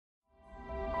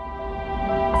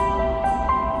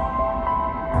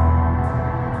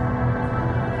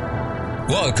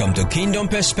Welcome to Kingdom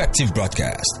Perspective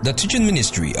Broadcast, the teaching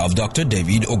ministry of Dr.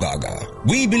 David Ogaga.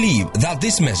 We believe that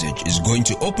this message is going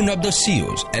to open up the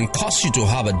seals and cause you to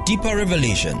have a deeper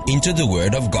revelation into the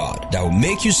Word of God that will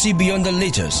make you see beyond the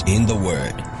letters in the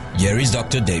Word. Here is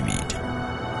Dr. David.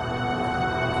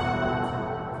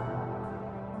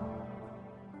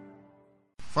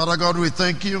 Father God, we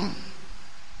thank you,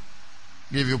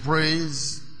 give you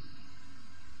praise,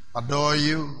 adore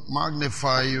you,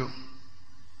 magnify you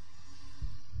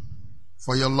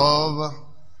for your love.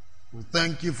 We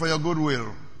thank you for your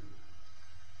goodwill.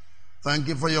 Thank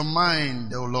you for your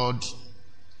mind, O Lord,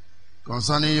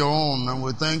 concerning your own. And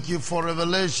we thank you for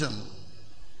revelation,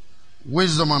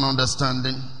 wisdom and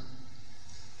understanding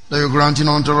that you're granting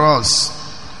unto us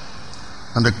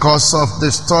in the course of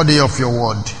the study of your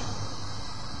word.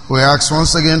 We ask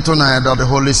once again tonight that the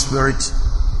Holy Spirit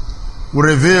will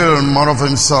reveal more of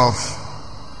himself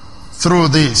through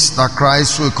this, that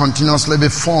Christ will continuously be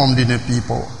formed in the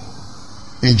people.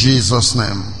 In Jesus'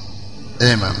 name,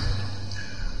 amen.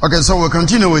 Okay, so we'll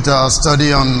continue with our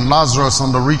study on Lazarus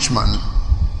and the rich man.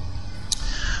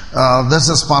 This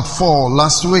is part 4.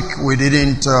 Last week we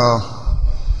didn't, so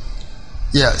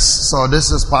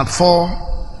this is part 4,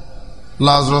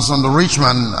 Lazarus and the rich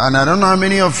man. And I don't know how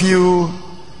many of you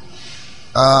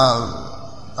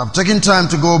have taken time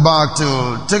to go back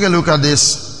to take a look at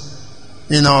this,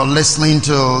 listening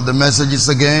to the messages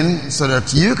again, so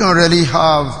that you can really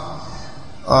have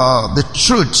the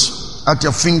truth at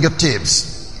your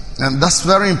fingertips. And that's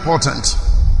very important.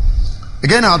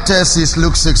 Again, our text is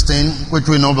Luke 16, which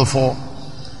we know before,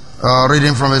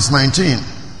 reading from verse 19.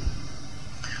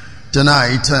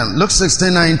 Tonight, Luke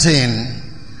 16:19.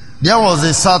 There was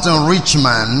a certain rich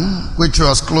man, which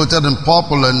was clothed in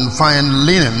purple and fine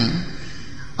linen,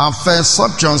 and fed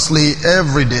sumptuously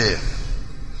every day.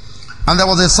 And there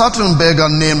was a certain beggar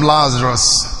named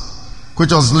Lazarus,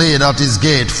 which was laid at his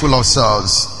gate full of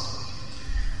sores.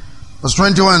 Verse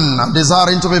 21,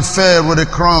 desiring to be fed with the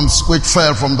crumbs which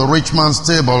fell from the rich man's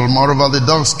table, moreover the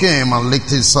dogs came and licked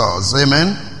his sores.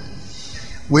 Amen.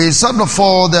 We said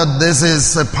before that this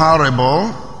is a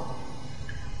parable,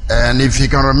 and if you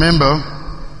can remember,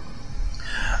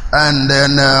 and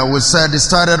then we said it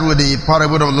started with the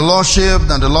parable of the lost sheep,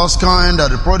 then the lost coin, then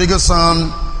the prodigal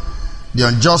son, the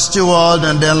unjust steward,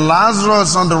 and then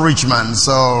Lazarus and the rich man.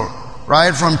 So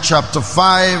right from chapter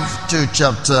 5 to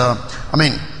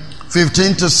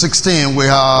 15 to 16, we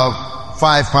have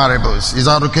 5 parables. Is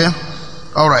that okay?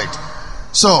 All right.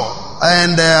 So,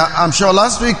 and I'm sure the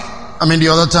last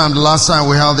time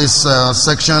we had this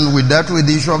section, we dealt with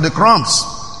the issue of the crumbs.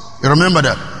 You remember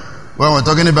that? Well, we're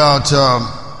talking about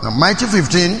Matthew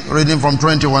 15, reading from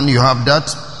 21, you have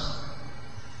that.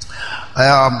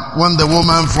 When the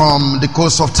woman from the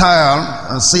coast of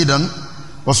Tyre and Sidon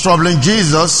was troubling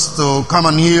Jesus to come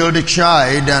and heal the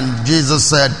child, and Jesus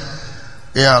said,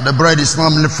 the bread is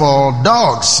normally for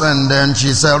dogs. And then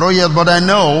she said, oh yes, but I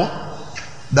know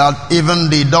that even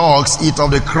the dogs eat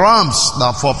of the crumbs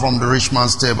that fall from the rich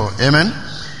man's table. Amen.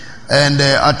 And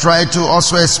I tried to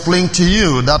also explain to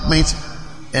you, that means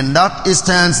in that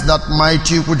instance, that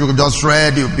Matthew, which we just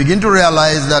read, you begin to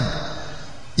realize that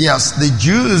yes, the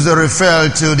Jews refer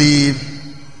to the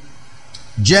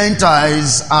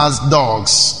Gentiles as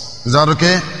dogs. Is that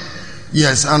okay?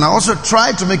 Yes, and I also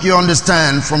tried to make you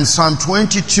understand from Psalm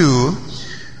 22,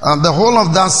 the whole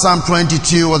of that Psalm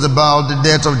 22 was about the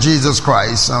death of Jesus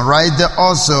Christ. And right there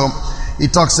also,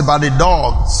 it talks about the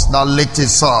dogs that licked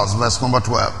his sores, verse number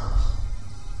 12.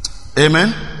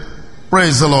 Amen?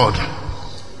 Praise the Lord.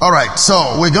 All right,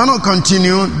 so we're going to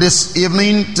continue this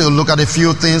evening to look at a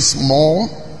few things more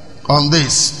on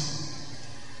this.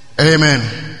 Amen.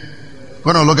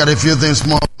 We're going to look at a few things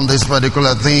more on this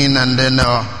particular thing, and then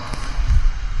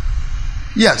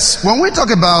yes, when we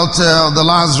talk about the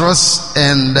Lazarus,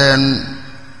 and then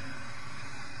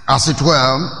as it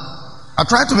were, I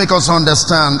try to make us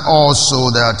understand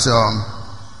also that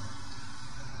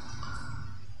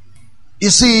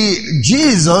you see,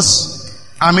 Jesus,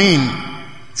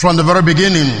 from the very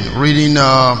beginning, reading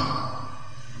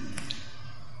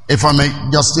if I may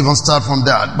just even start from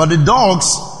that. But the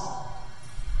dogs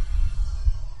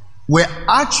were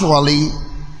actually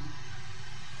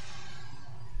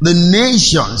the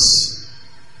nations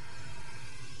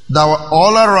that were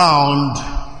all around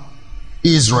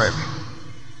Israel,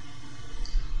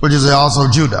 which is the house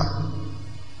of Judah.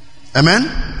 Amen?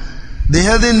 The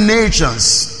heathen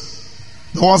nations,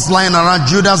 the ones lying around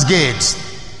Judah's gates,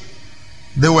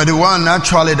 they were the one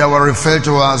actually that were referred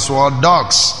to as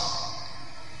dogs.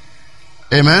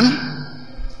 Amen?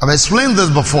 I've explained this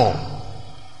before.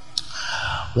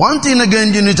 One thing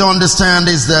again you need to understand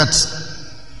is that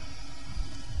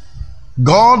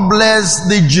God blessed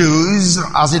the Jews,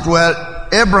 as it were,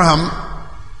 Abraham,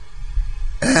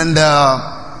 and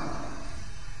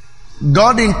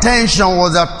God's intention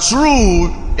was that through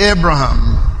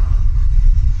Abraham,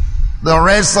 the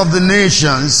rest of the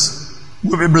nations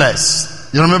will be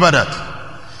blessed. You remember that?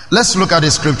 Let's look at the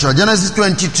scripture. Genesis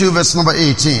 22, verse number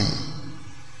 18.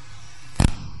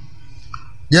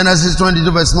 Genesis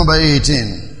 22, verse number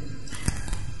 18.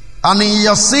 And in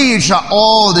your seed shall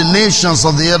all the nations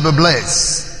of the earth be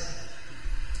blessed.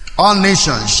 All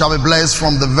nations shall be blessed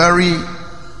from the very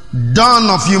dawn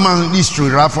of human history,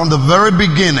 right from the very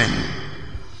beginning.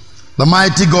 The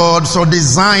mighty God so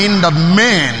designed that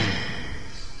men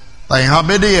that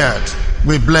inhabit the earth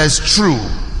will bless through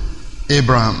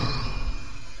Abraham.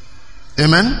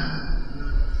 Amen?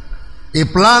 He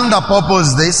planned and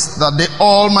purposed this, that they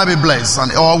all might be blessed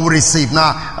and all will receive.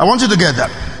 Now, I want you to get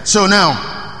that. So now,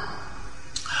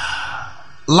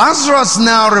 Lazarus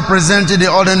now represented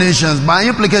the other nations. By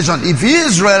implication, if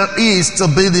Israel is to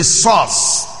be the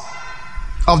source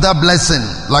of that blessing,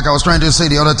 like I was trying to say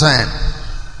the other time,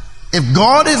 if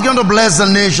God is going to bless the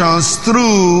nations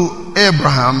through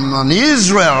Abraham, and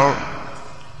Israel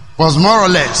was more or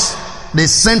less the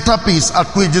centerpiece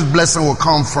at which this blessing will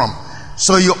come from.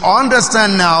 So you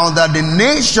understand now that the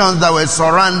nations that were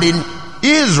surrounding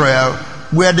Israel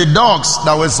were the dogs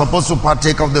that were supposed to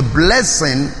partake of the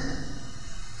blessing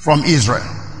from Israel.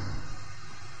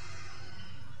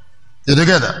 You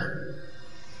together?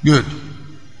 Good.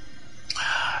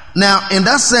 Now, in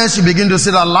that sense, you begin to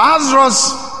see that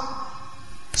Lazarus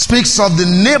speaks of the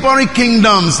neighboring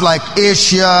kingdoms like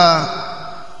Asia,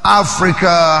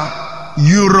 Africa,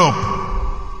 Europe,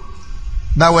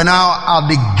 that were now at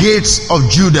the gates of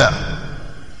Judah.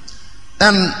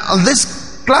 And this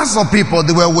class of people,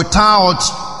 they were without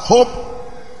hope.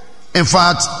 In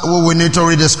fact, we need to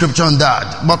read the scripture on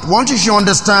that. But what you should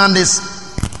understand is,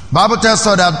 Bible tells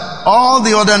us that all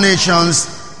the other nations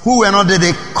who were not in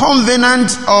the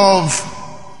covenant of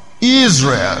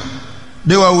Israel,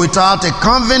 they were without a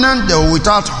covenant, they were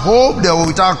without hope, they were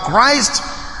without Christ,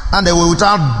 and they were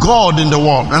without God in the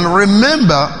world. And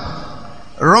remember,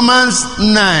 Romans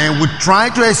 9 would try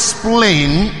to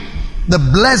explain the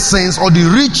blessings or the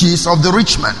riches of the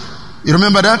rich man. You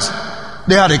remember that?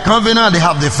 They had a covenant, they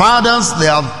have the fathers, they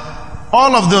have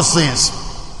all of those things.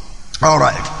 All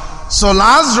right. So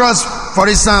Lazarus, for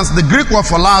instance, the Greek word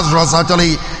for Lazarus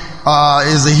actually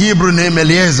is the Hebrew name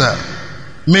Eliezer,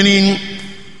 meaning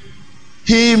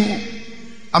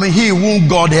he whom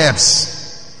God helps.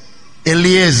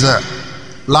 Eliezer,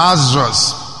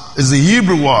 Lazarus is the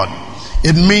Hebrew word.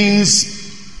 It means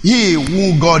he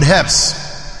whom God helps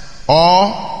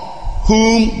or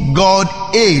whom God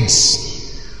aids.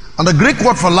 And the Greek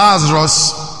word for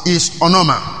Lazarus is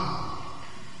onoma.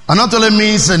 And not only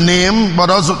means a name, but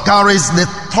also carries the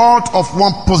thought of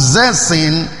one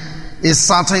possessing a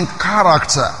certain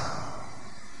character.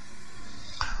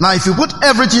 Now, if you put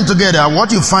everything together,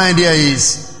 what you find here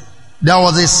is there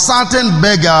was a certain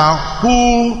beggar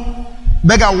who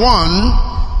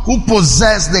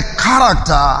possessed the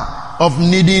character of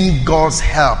needing God's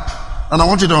help. And I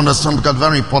want you to understand, because it's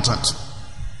very important.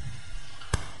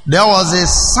 There was a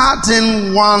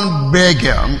certain one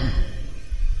beggar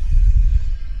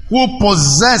who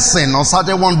possessing, or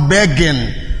certain one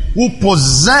begging, who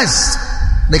possessed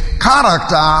the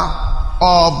character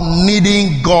of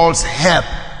needing God's help.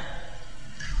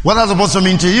 What that's supposed to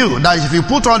mean to you? That if you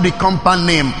put on the compound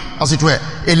name, as it were,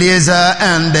 Eliezer,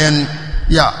 and then,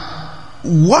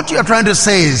 what you're trying to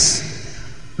say is,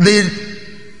 the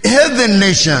heathen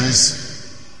nations,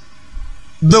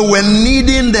 they were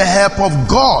needing the help of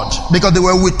God because they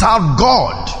were without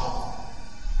God.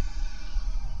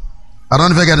 I don't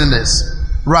know if you're getting this.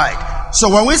 Right. So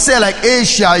when we say like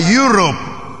Asia, Europe,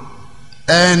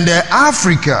 and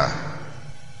Africa,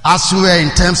 as we were in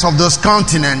terms of those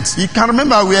continents, you can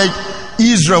remember where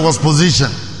Israel was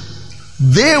positioned.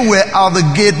 They were at the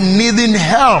gate needing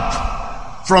help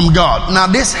from God. Now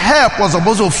this help was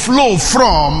supposed to flow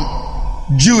from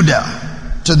Judah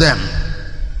to them.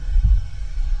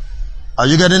 Are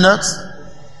you getting that?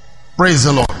 Praise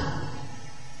the Lord.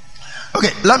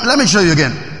 Okay, let me show you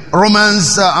again.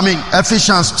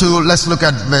 Ephesians 2, let's look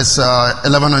at verse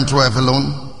 11 and 12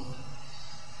 alone.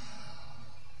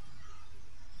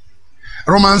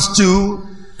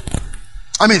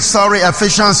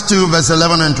 Ephesians 2, verse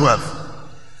 11 and 12.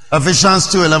 Ephesians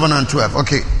 2, 11 and 12.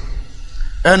 Okay.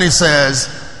 And it says,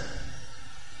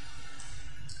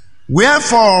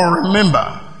 wherefore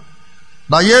remember,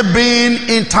 that ye being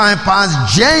in time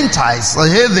past Gentiles, or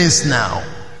heathens now,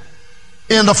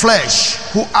 in the flesh,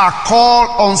 who are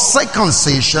called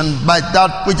uncircumcision by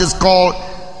that which is called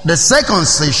the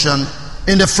circumcision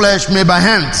in the flesh made by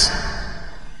hands.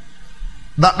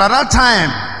 That at that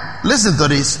time, listen to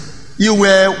this, you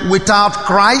were without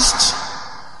Christ,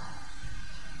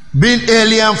 being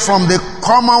alien from the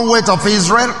commonwealth of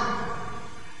Israel,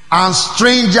 and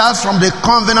strangers from the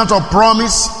covenant of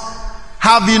promise,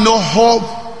 having no hope,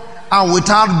 and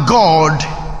without God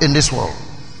in this world.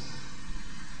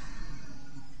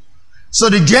 So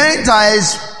the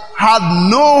Gentiles had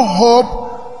no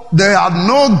hope, they had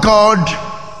no God,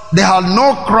 they had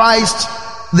no Christ,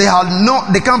 they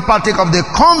can't partake of the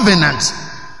covenant.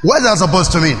 What is that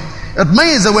supposed to mean? It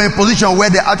means they were in a position where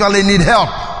they actually need help.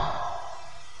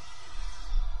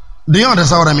 Do you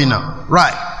understand what I mean now?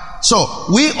 Right. So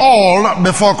we all,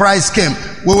 before Christ came,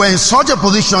 we were in such a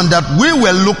position that we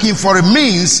were looking for a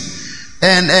means,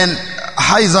 and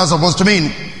how is that supposed to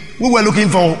mean? We were looking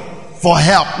for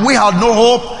help. We had no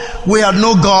hope, we had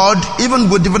no God, even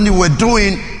with everything we were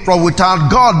doing from without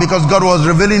God, because God was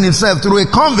revealing himself through a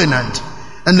covenant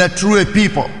and that through a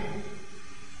people.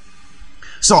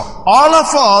 So all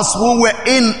of us who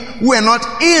were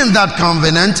not in that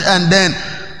covenant, and then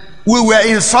we were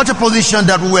in such a position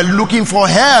that we were looking for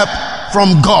help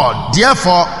from God.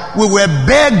 Therefore, we were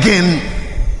begging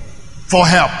for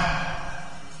help,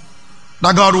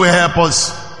 that God will help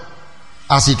us,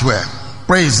 as it were.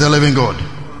 Praise the living God.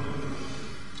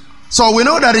 So we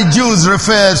know that the Jews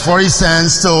refers, for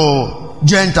instance, to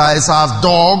Gentiles as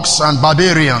dogs and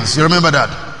barbarians. You remember that?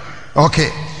 Okay.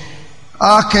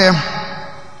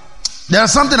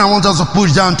 There's something I want us to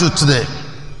push down to today.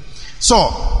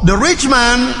 So, the rich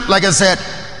man, like I said,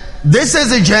 this is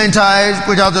the Gentiles,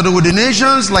 which have to do with the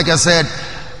nations, like I said,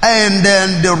 and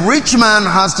then the rich man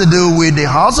has to do with the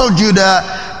house of Judah,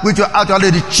 which are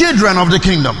actually the children of the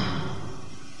kingdom.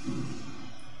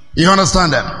 You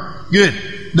understand that? Good.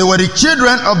 They were the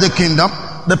children of the kingdom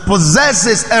that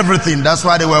possesses everything. That's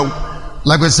why they were,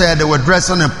 like we said, they were dressed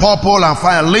in purple and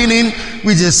fine linen,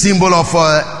 which is a symbol of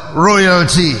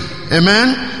royalty.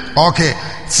 Amen? Okay.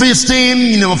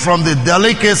 Feasting, from the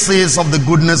delicacies of the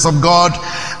goodness of God.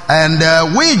 And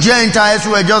we Gentiles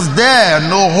were just there.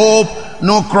 No hope,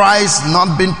 no Christ,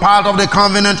 not being part of the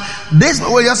covenant. This,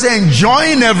 we're just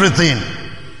enjoying everything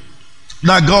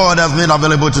that God has made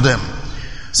available to them.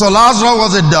 So Lazarus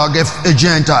was a dog, a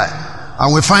Gentile.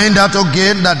 And we find out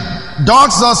again that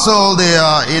dogs also, they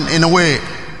are in a way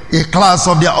a class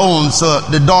of their own. So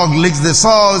the dog licks the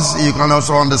sores. You can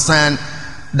also understand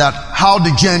that how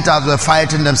the Gentiles were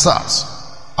fighting themselves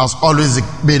has always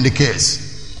been the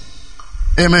case.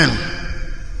 Amen.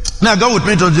 Now go with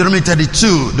me to Deuteronomy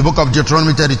 32, the book of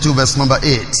Deuteronomy 32, verse number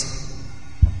 8.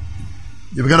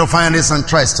 You're going to find this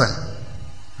interesting.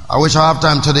 I wish I have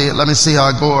time today. Let me see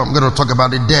how I go. I'm going to talk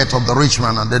about the death of the rich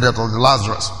man and the death of the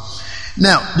Lazarus.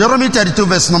 Now, Deuteronomy 32,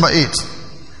 verse number 8.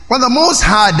 When the Most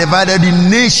High divided the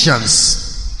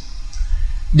nations,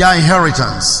 their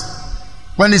inheritance,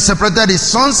 when he separated his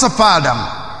sons of Adam,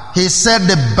 he set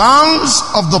the bounds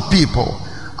of the people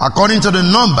according to the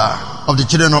number of the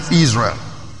children of Israel.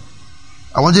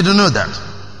 I want you to know that.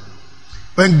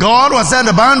 When God was set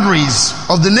the boundaries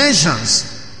of the nations,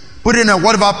 put in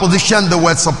whatever position they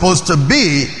were supposed to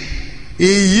be,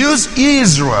 he used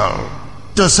Israel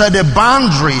to set the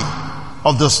boundary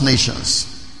of those nations.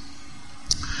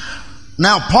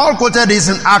 Now, Paul quoted this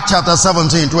in Acts chapter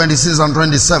 17, 26 and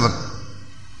 27.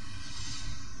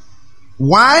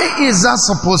 Why is that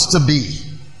supposed to be?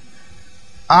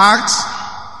 Acts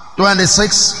 17,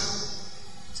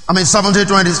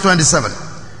 27.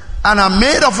 And I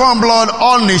made of one blood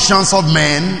all nations of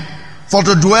men, for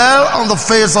to dwell on the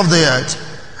face of the earth,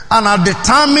 and I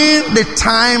determined the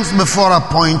times before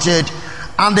appointed,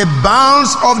 and the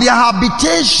bounds of their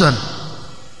habitation.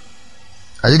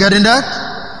 Are you getting that?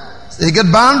 You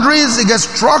get boundaries, you get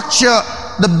structure,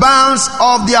 the bounds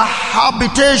of their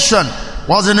habitation.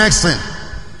 What's the next thing?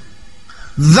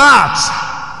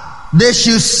 That they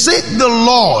should seek the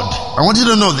Lord. I want you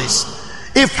to know this.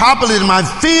 If happily they might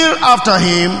fear after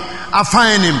him and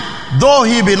find him, though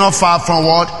he be not far from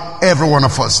what? Every one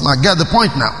of us. Now get the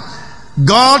point now.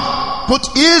 God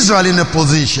put Israel in a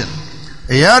position.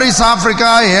 Here is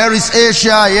Africa, here is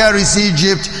Asia, here is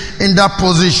Egypt, in that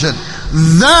position.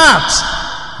 That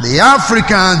the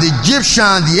African, the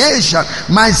Egyptian, the Asian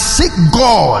might seek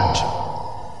God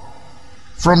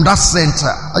from that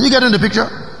center. Are you getting the picture?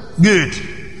 Good.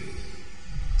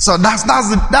 So that's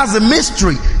the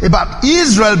mystery about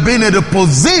Israel being in the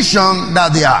position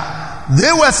that they are.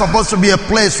 They were supposed to be a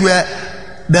place where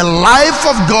the life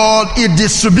of God is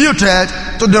distributed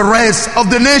to the rest of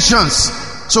the nations.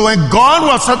 So when God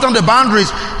was setting the boundaries,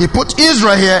 he put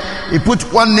Israel here, he put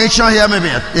one nation here, maybe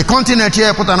a continent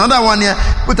here, put another one here,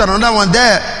 put another one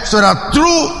there, so that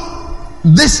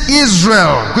through this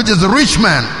Israel, which is the rich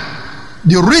man,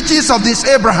 the riches of this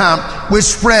Abraham will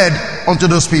spread unto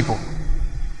those people.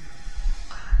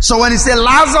 So when he said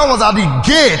Lazarus was at the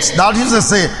gate, that is to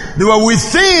say, they were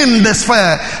within the sphere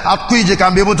at which they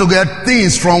can be able to get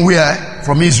things from where?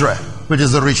 From Israel, which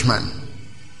is the rich man.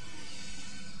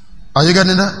 Are you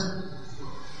getting that?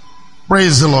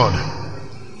 Praise the Lord.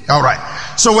 All right.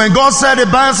 So when God said the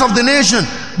bands of the nation,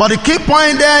 but the key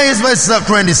point there is verse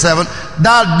 27,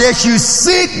 that they should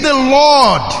seek the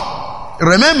Lord.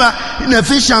 Remember, in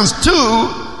Ephesians 2,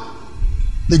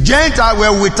 the Gentiles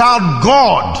were without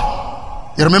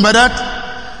God. You remember that?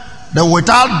 They're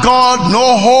without God,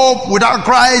 no hope, without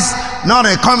Christ, not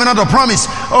a covenant of promise.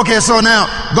 Okay, so now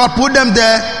God put them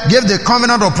there, gave the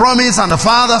covenant of promise and the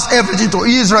fathers, everything to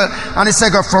Israel. And he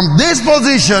said, from this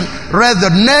position, let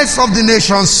the next of the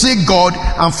nations seek God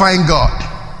and find God.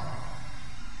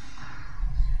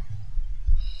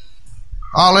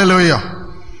 Hallelujah.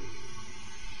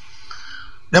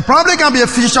 There probably can be a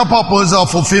future purpose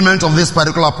of fulfillment of this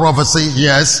particular prophecy,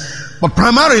 yes. But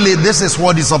primarily, this is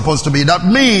what it's supposed to be. That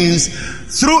means,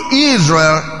 through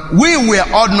Israel, we were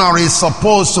ordinarily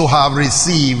supposed to have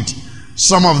received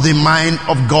some of the mind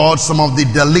of God, some of the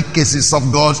delicacies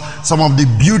of God, some of the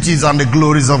beauties and the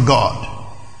glories of God.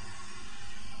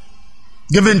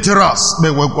 Given to us, they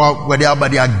were there by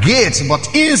their gates.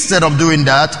 But instead of doing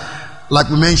that, like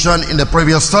we mentioned in the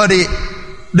previous study,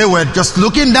 they were just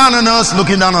looking down on us,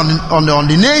 looking down on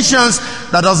the nations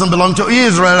that doesn't belong to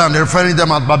Israel, and they're referring them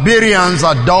as barbarians,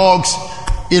 as dogs,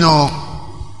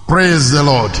 praise the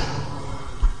Lord.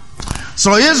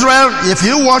 So Israel, if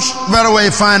you watch very well,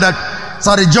 you find that it's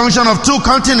at the junction of two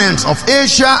continents, of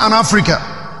Asia and Africa.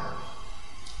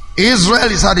 Israel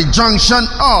is at the junction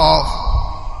of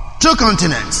two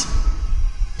continents,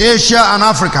 Asia and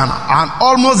Africa, and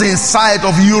almost in sight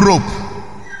of Europe.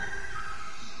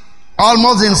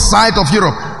 Almost in sight of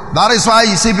Europe. That is why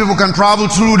you see people can travel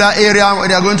through that area when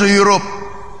they are going to Europe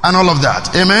and all of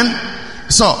that. Amen.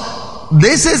 So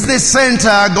this is the center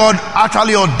God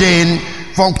actually ordained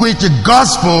from which the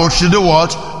gospel should do what?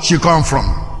 Should come from.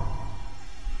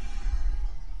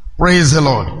 Praise the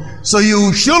Lord. So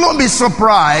you shouldn't be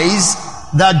surprised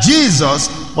that Jesus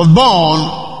was born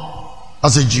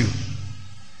as a Jew.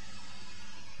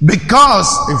 Because,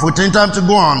 if we take time to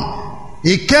go on,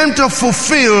 he came to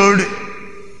fulfill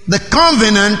the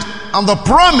covenant and the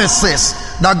promises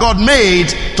that God made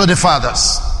to the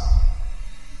fathers.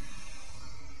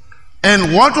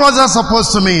 And what was that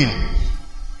supposed to mean?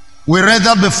 We read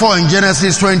that before in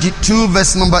Genesis 22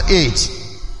 verse number 8.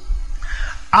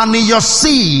 And in your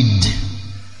seed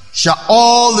shall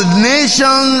all the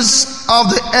nations of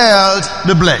the earth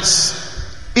be blessed.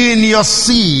 In your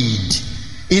seed.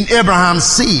 In Abraham's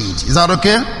seed. Is that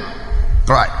okay?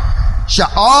 Right.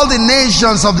 Shall all the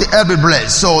nations of the earth be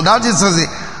blessed. So that is to say,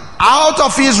 out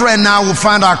of Israel now we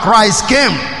find out Christ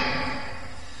came.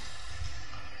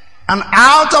 And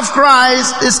out of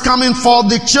Christ is coming forth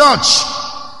the church,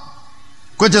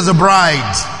 which is a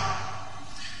bride.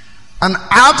 And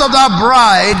out of that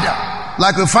bride,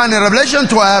 like we find in Revelation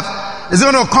 12, is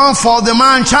going to come forth the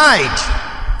man-child.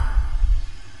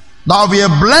 That will be a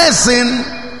blessing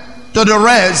to the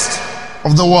rest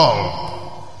of the world.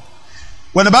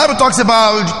 When the Bible talks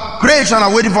about creation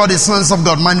and waiting for the sons of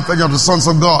God, manifestation of the sons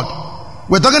of God,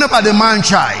 we're talking about the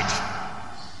man-child,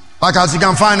 like as you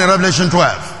can find in Revelation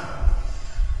 12.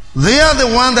 They are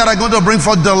the ones that are going to bring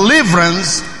forth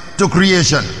deliverance to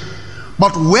creation.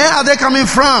 But where are they coming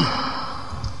from?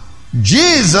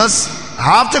 Jesus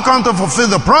have to come to fulfill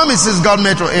the promises God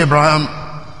made to Abraham.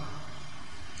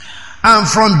 And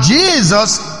from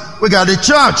Jesus, we got the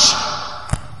church.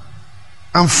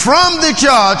 And from the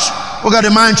church, we got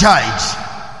the man-child.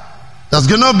 That's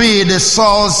going to be the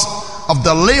source of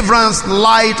deliverance,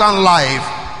 light, and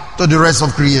life to the rest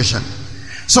of creation.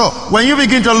 So, when you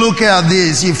begin to look at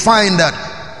this, you find that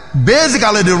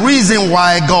basically the reason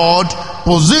why God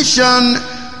positioned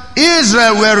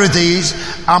Israel where it is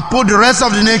and put the rest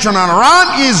of the nation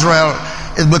around Israel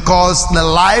is because the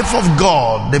life of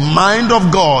God, the mind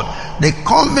of God, the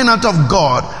covenant of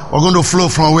God are going to flow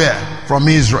from where? From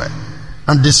Israel,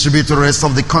 and distribute to the rest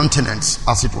of the continents,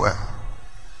 as it were.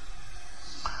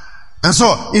 And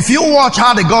so, if you watch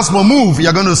how the gospel moves,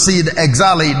 you're going to see it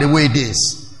exactly the way it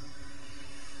is.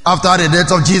 After the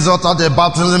death of Jesus, after the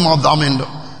baptism of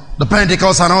the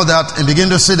Pentecost and all that, and begin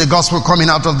to see the gospel coming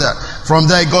out of that. From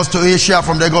there it goes to Asia,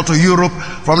 from there it goes to Europe,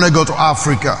 from there it goes to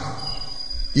Africa.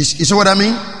 You see what I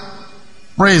mean?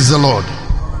 Praise the Lord.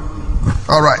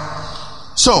 All right.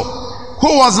 So,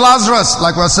 who was Lazarus?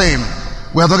 Like we're saying,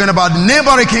 we're talking about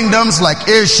neighboring kingdoms like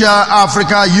Asia,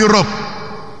 Africa, Europe.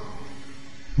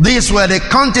 These were the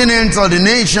continents or the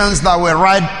nations that were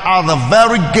right at the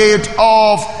very gate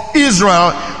of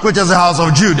Israel, which is the house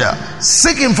of Judah,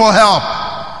 seeking for help,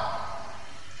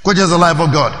 which is the life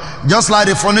of God. Just like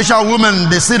the Phoenician woman,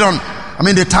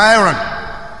 the tyrant,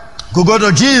 could go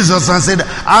to Jesus and said,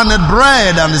 I need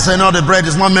bread. And they say, no, the bread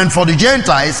is not meant for the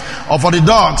Gentiles or for the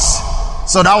dogs.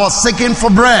 So that was seeking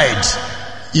for bread.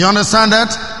 You understand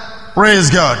that? Praise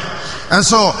God. And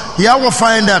so here we'll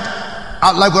find that,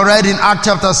 like we read in Acts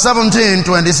chapter 17,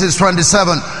 26,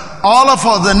 27, all of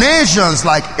the nations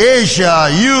like Asia,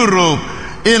 Europe,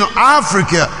 in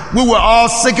Africa, we were all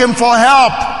seeking for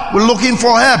help. We're looking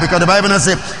for help because the Bible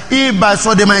says, if by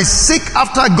so they might seek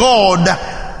after God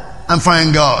and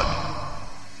find God.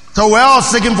 So we're all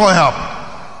seeking for help.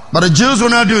 But the Jews will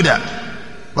not do that.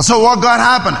 But so what God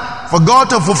happened? For God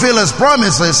to fulfill His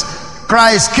promises,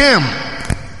 Christ came.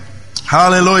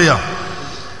 Hallelujah.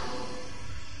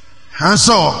 And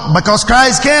so, because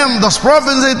Christ came, those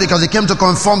prophecies, because He came to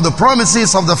confirm the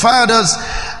promises of the fathers,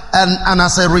 and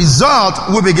as a result,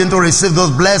 we begin to receive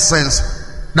those blessings.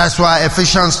 That's why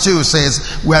Ephesians 2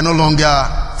 says, we are no longer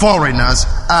foreigners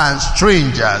and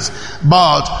strangers,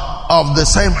 but of the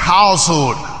same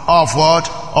household of what?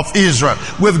 Of Israel.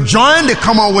 We've joined the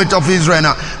commonwealth of Israel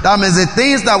now. That means the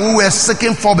things that we were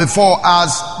seeking for before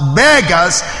as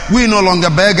beggars, we no longer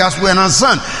beggars, we are now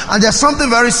sons. And there's something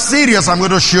very serious I'm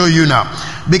going to show you now.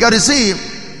 Because you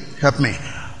see, help me.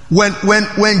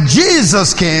 When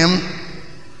Jesus came,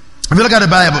 if you look at the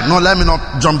Bible, no, let me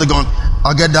not jump the gun.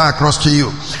 I'll get that across to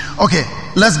you. Okay,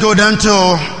 let's go down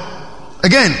to,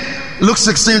 again, Luke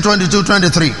 16, 22,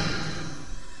 23.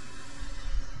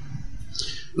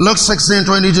 Luke 16,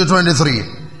 22, 23.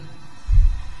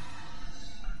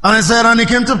 And it said, and it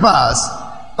came to pass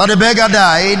that the beggar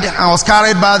died and was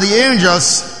carried by the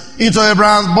angels into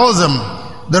Abraham's bosom.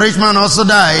 The rich man also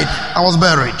died and was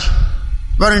buried.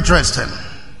 Very interesting.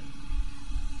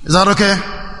 Is that okay?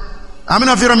 How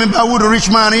many of you remember who the rich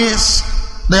man is?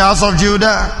 The house of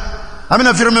Judah. How many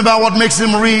of you remember what makes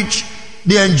him rich?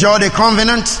 They enjoy the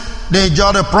covenant. They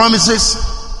enjoy the promises.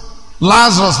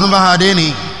 Lazarus never had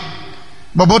any.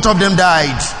 But both of them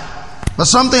died. But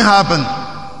something happened.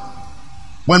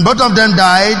 When both of them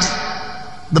died,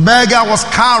 the beggar was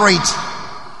carried,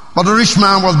 but the rich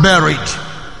man was buried.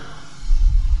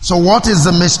 So what is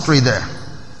the mystery there?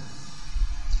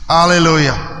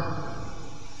 Hallelujah.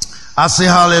 I say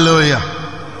hallelujah.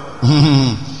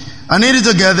 I need it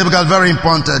to get there because it's very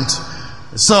important.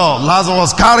 So Lazarus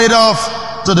was carried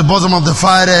off to the bosom of the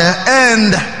Father,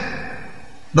 and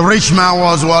the rich man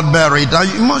was what? Buried. Now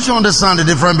you must understand the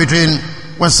difference between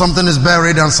when something is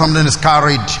buried and something is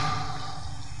carried.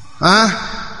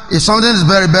 If something is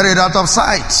buried out of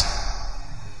sight.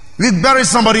 If you bury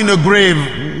somebody in the grave,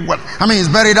 it's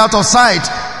buried out of sight.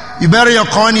 You bury your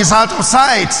coin, it's out of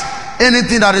sight.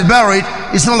 Anything that is buried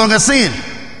is no longer seen.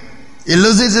 It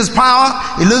loses its power,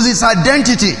 it loses its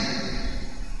identity.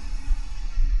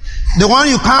 The one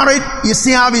you carried, you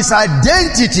still have its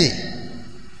identity,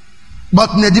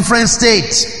 but in a different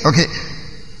state. Okay,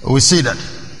 we see that.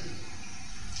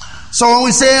 So when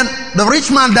we say the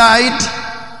rich man died,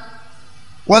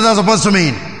 what is that supposed to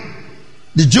mean?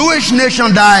 The Jewish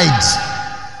nation died.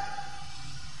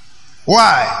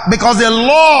 Why? Because the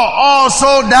law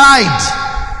also died.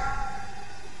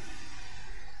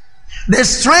 The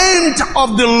strength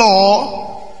of the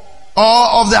law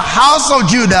or of the house of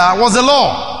Judah was the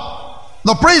law,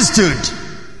 the priesthood,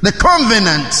 the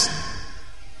covenant,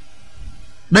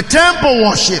 the temple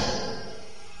worship.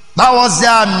 That was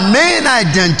their main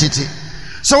identity.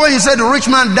 So when you say the rich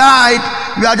man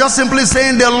died, you are just simply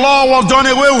saying the law was done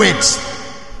away with.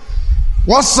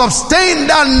 What sustained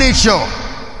that nature,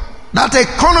 that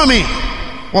economy,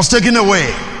 was taken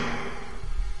away.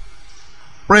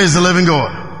 Praise the living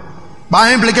God.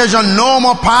 By implication, no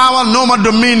more power, no more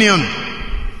dominion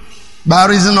by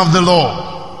reason of the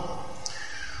law.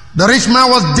 The rich man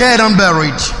was dead and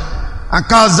buried and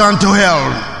cast down to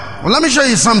hell. Well, let me show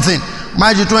you something.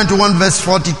 Matthew 21 verse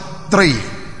 43.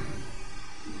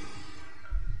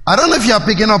 I don't know if you are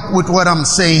picking up with what I'm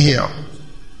saying here.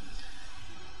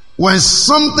 When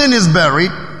something is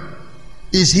buried,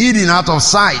 it's hidden out of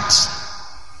sight.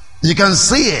 You can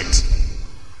see it.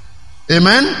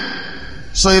 Amen?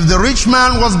 So if the rich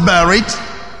man was buried,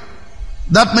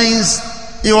 that means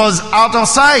he was out of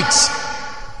sight.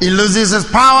 He loses his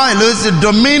power, he loses his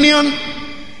dominion,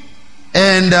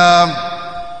 and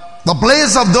the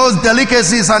place of those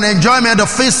delicacies and enjoyment of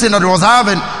feasting that he was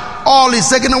having all is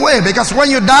taken away. Because when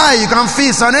you die, you can't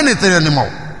feast on anything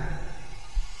anymore.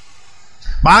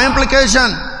 By implication,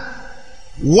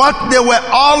 what they were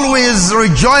always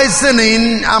rejoicing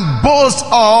in and boast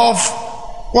of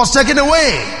was taken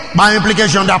away. By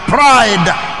implication, their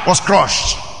pride was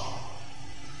crushed.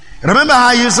 Remember how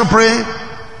I used to pray?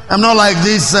 I'm not like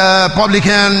this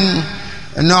publican,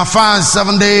 I fast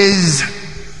 7 days.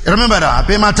 Remember that? I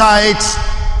pay my tithes.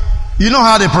 You know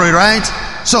how they pray, right?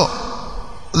 So,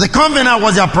 the covenant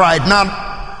was their pride.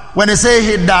 Now, when they say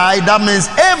he died, that means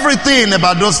everything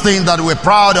about those things that we're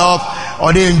proud of,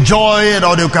 or they enjoy it,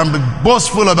 or they can be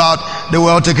boastful about, they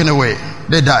were all taken away.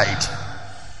 They died.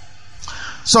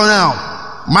 So now,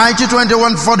 Matthew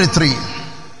 21:43.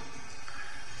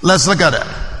 Let's look at it.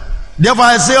 Therefore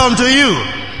I say unto you,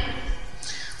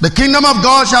 the kingdom of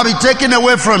God shall be taken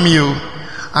away from you,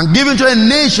 and given to a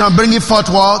nation, bringing forth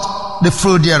what? The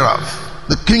fruit thereof.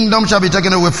 The kingdom shall be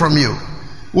taken away from you.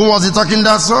 Who was he talking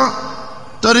that, sir?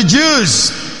 To the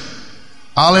Jews.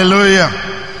 Hallelujah.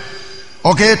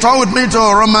 Okay, turn with me to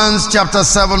Romans chapter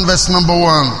 7, verse number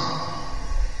 1.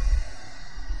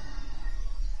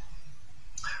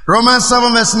 Romans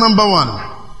 7, verse number 1.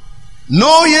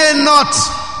 Know ye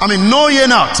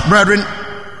not, brethren,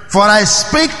 for I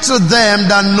speak to them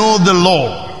that know the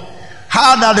law,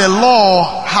 how that the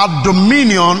law hath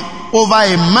dominion over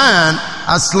a man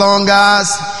as long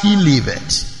as he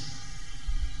liveth.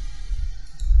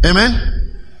 Amen.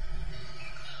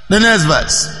 The next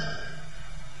verse.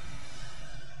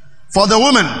 For the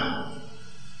woman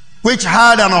which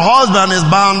had an husband is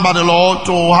bound by the law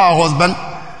to her husband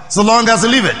so long as he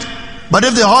liveth. But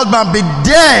if the husband be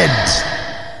dead,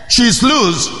 she is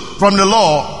loose from the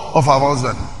law of her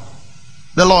husband.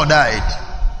 The law died.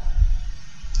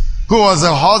 Who was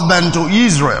a husband to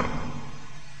Israel?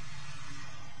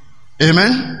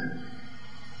 Amen.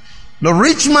 The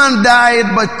rich man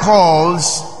died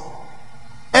because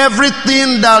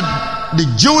everything that the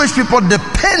Jewish people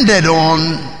depended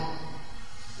on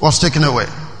was taken away.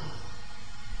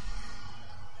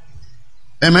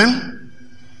 Amen.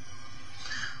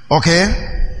 Okay.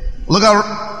 Look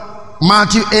at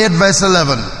Matthew 8 verse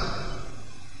 11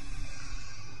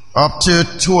 up to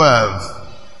 12.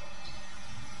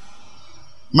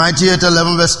 Matthew 8,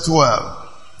 11 verse 12.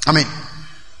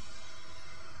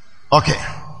 Okay.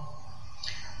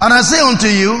 And I say unto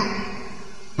you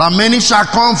that many shall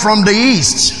come from the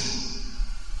east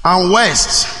and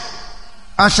west,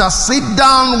 and shall sit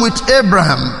down with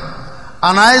Abraham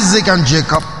and Isaac and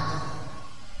Jacob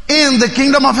in the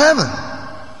kingdom of heaven.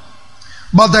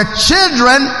 But the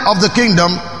children of the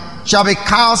kingdom shall be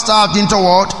cast out into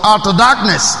what? Outer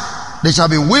darkness. They shall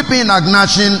be weeping and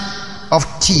gnashing of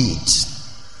teeth.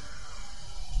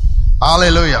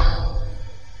 Hallelujah.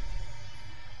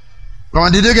 Come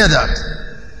on, did you get that?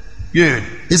 Good.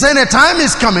 He said a time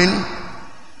is coming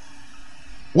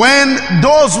when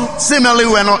those who seemingly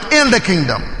were not in the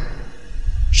kingdom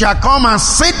shall come and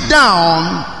sit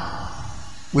down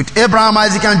with Abraham,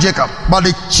 Isaac, and Jacob. But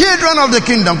the children of the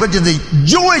kingdom, which is the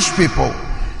Jewish people,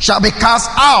 shall be cast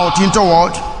out into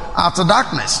what? Outer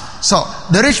darkness. So,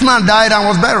 the rich man died and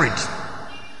was buried.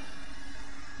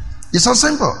 It's so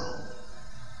simple.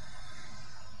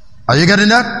 Are you getting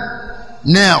that?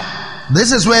 Now,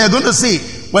 this is where you're going to see,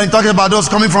 when talking about those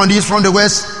coming from the east, from the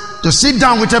west, to sit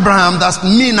down with Abraham, that's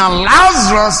mean that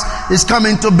Lazarus is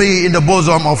coming to be in the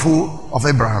bosom of who? Of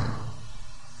Abraham.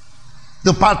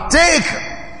 To partake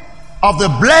of the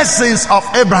blessings of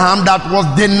Abraham that was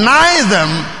denied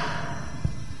them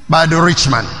by the rich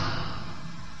man.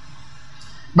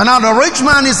 But now the rich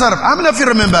man is sort of, how many of you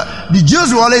remember, the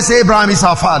Jews will always say Abraham is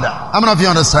our father. How many of you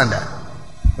understand that?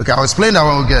 Okay, I'll explain that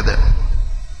when we get there.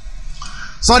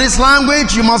 So this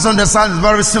language, you must understand, is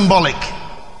very symbolic.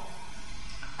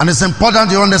 And it's important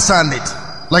you understand it.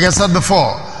 Like I said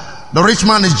before, the rich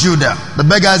man is Judah, the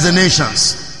beggar is the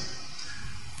nations.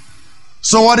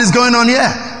 So what is going on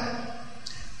here?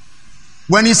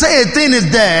 When you say a thing is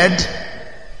dead,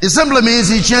 it simply means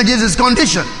he changes his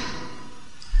condition.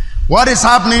 What is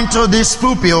happening to this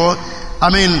pupil,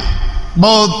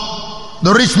 both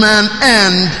the rich man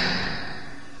and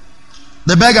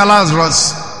the beggar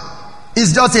Lazarus,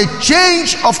 is just a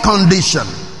change of condition.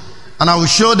 And I will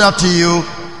show that to you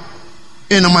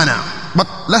in a manner. But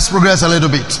let's progress a little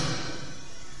bit.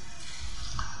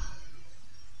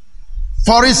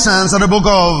 For instance, in the book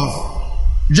of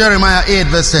Jeremiah 8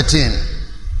 verse 13.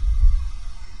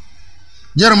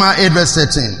 Jeremiah 8 verse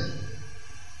 13.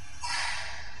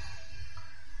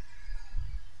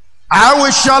 I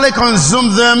will surely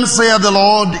consume them, saith the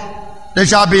Lord. There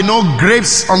shall be no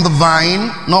grapes on the vine,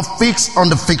 nor figs on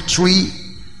the fig tree.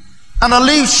 And the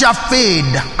leaves shall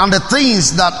fade, and the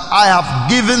things that I have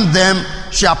given them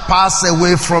shall pass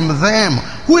away from them.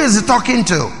 Who is he talking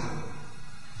to?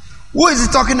 Who is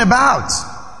he talking about?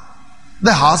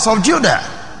 The house of Judah.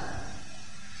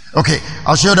 Okay,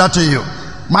 I'll show that to you.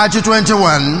 Matthew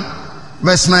 21,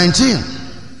 verse 19.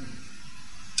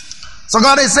 So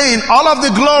God is saying, all of the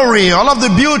glory, all of the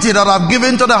beauty that I've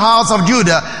given to the house of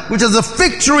Judah, which is the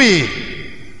fig tree,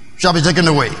 shall be taken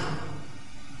away.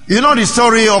 You know the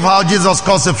story of how Jesus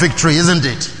caused a fig tree, isn't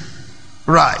it?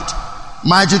 Right.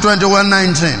 Matthew 21,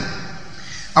 19.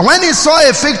 And when he saw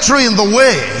a fig tree in the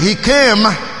way, he came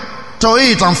to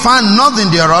it and found nothing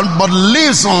thereon but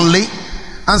leaves only,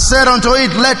 and said unto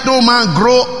it, let no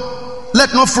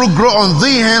fruit grow on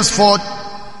thee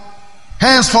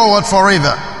henceforward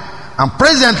forever. And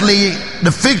presently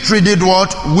the fig tree did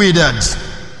what? Withered.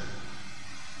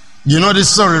 You know this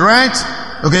story, right?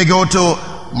 Okay, go to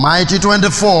Matthew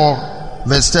 24,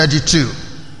 verse 32.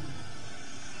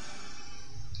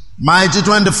 Matthew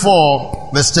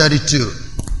 24, verse 32.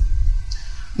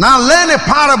 Now learn a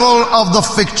parable of the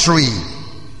fig tree.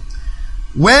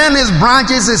 When his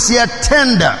branches is yet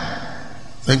tender,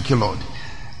 thank you, Lord,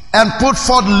 and put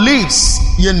forth leaves,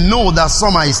 you know that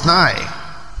summer is nigh.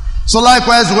 So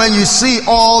likewise, when you see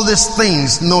all these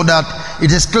things, know that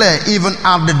it is clear, even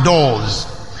at the doors.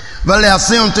 Verily I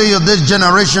say unto you, this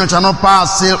generation shall not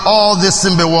pass till all this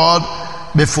in the world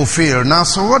be fulfilled. Now,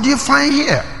 so what do you find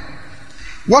here?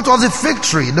 What was the fig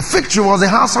tree? The fig tree was the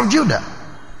house of Judah.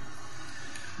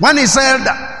 When he said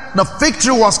the fig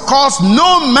tree was caused,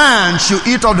 no man should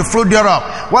eat of the fruit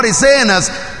thereof. What he's saying is,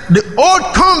 the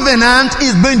old covenant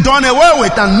is being done away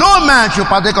with, and no man should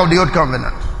partake of the old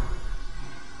covenant.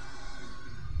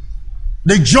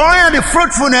 The joy and the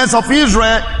fruitfulness of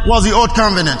Israel was the old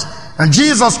covenant. And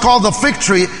Jesus called the fig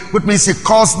tree, which means he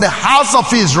caused the house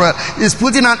of Israel, is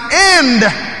putting an end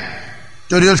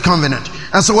to the old covenant.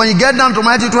 And so when you get down to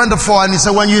Matthew 24, and he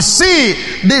said, when you see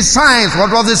these signs,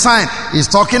 what was the sign? He's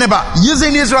talking about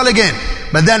using Israel again.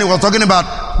 But then he was talking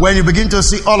about when you begin to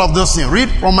see all of those things. Read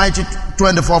from Matthew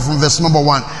 24 from verse number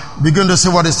 1. Begin to see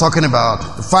what he's talking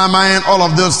about. The famine, all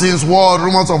of those things, war,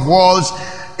 rumors of wars,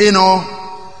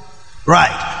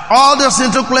 right. All those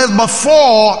things took place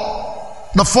before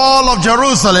the fall of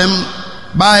Jerusalem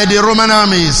by the Roman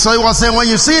armies. So he was saying, when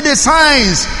you see the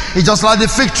signs, it's just like the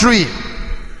fig tree.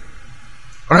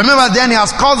 Remember, then he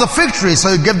has caused the fig tree, so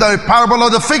he gave them a parable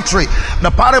of the fig tree.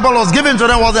 The parable was given to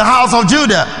them was the house of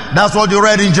Judah. That's what you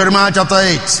read in Jeremiah chapter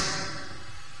 8.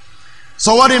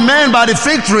 So what he meant by the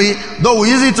fig tree, though we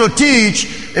use it to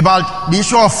teach about the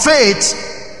issue of faith,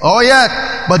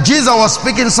 but Jesus was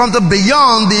speaking something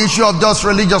beyond the issue of just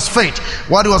religious faith.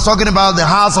 What he was talking about, the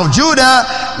house of Judah,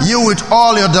 you with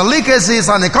all your delicacies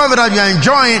and the covenant you are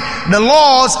enjoying, the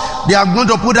laws, they are going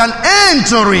to put an end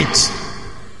to it.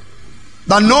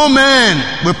 That no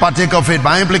man will partake of it.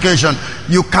 By implication,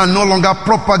 you can no longer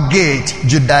propagate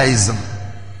Judaism.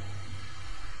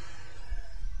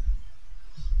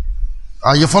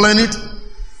 Are you following it?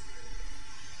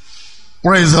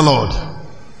 Praise the Lord.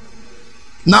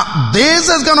 Now, this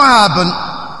is going to happen.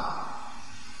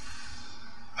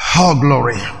 Oh,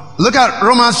 glory. Look at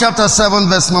Romans chapter 7,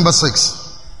 verse number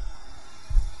 6.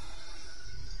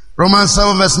 Romans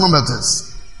 7, verse number 6.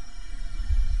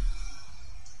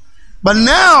 But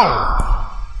now,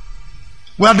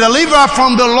 we are delivered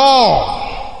from the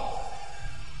law,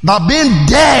 that being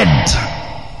dead,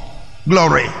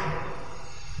 glory,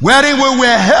 wherein we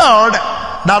were held,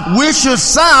 that we should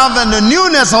serve in the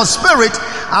newness of spirit,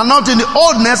 and not in the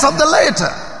oldness of the later.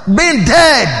 Being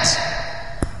dead.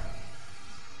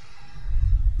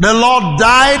 The Lord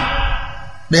died,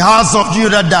 the house of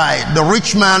Judah died, the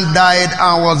rich man died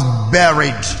and was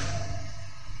buried.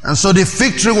 And so the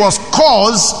fig tree was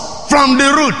caused from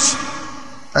the root.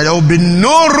 And there will be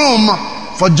no room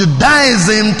for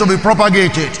Judaism to be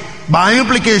propagated. By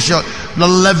implication, the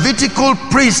Levitical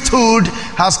priesthood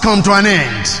has come to an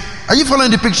end. Are you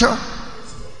following the picture?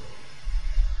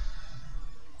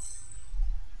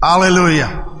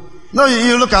 Hallelujah. No,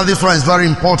 you look at this one, it's very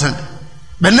important.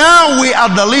 But now we are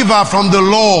delivered from the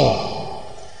law,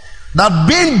 that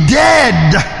being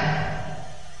dead,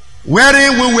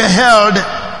 wherein we were held,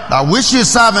 that we should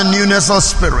serve in newness of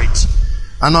spirit,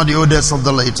 and not the oldness of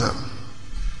the later.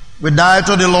 We died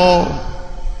to the law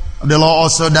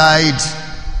also died.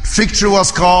 Fig tree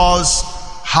was caused,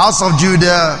 house of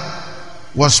Judah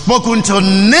was spoken to,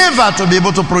 never to be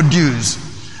able to produce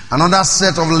another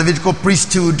set of Levitical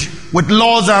priesthood with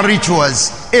laws and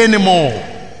rituals anymore.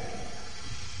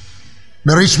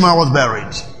 The rich man was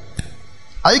buried.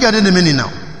 Are you getting the meaning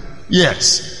now?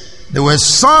 Yes. They were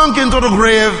sunk into the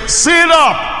grave, sealed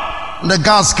up, in the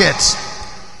casket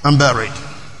and buried.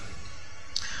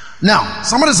 Now,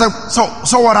 somebody said,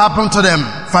 so what happened to them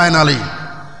finally?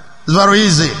 It's very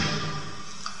easy.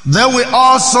 They will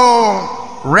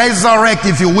also resurrect,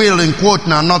 if you will, in quote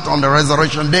now, not on the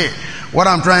resurrection day. What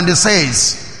I'm trying to say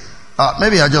is,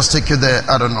 maybe I'll just take you there,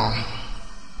 I don't know.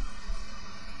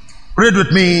 Read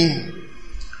with me,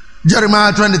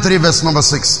 Jeremiah 23 verse number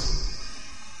 6.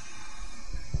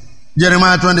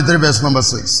 Jeremiah 23 verse number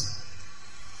 6.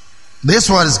 This is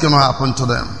what is going to happen to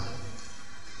them.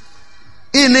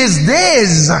 In his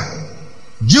days,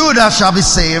 Judah shall be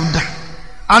saved,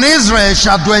 and Israel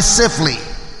shall dwell safely.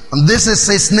 And this is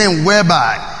his name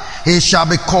whereby he shall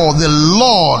be called the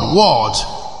Lord, what?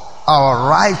 Our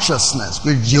righteousness,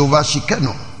 with Jehovah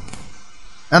Shikenu.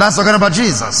 And that's talking about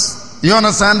Jesus. You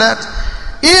understand that?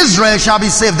 Israel shall be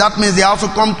saved. That means they also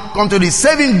come to the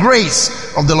saving grace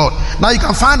of the Lord. Now you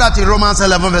can find that in Romans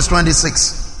 11 verse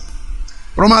 26.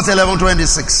 Romans 11,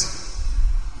 26.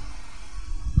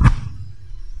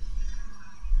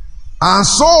 And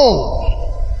so,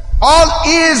 all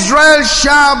Israel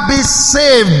shall be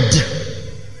saved,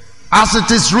 as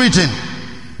it is written,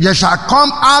 ye shall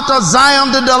come out of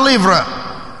Zion the deliverer,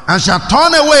 and shall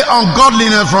turn away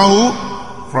ungodliness from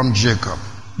who? From Jacob.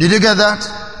 Did you get that?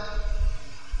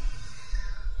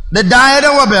 They died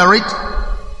and were buried,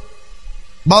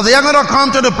 but they are going to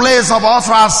come to the place of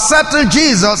also accepting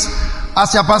Jesus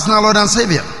as your personal Lord and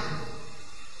Savior.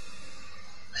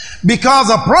 Because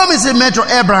the promise he made to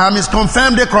Abraham is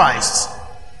confirmed in Christ.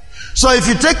 So if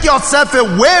you take yourself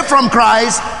away from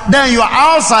Christ, then you are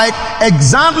outside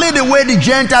exactly the way the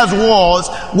Gentiles was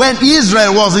when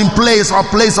Israel was in place or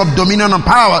place of dominion and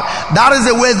power. That is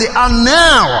the way they are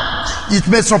now. It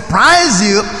may surprise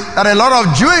you that a lot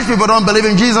of Jewish people don't believe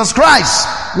in Jesus Christ.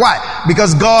 Why?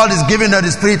 Because God is giving them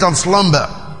the spirit of slumber.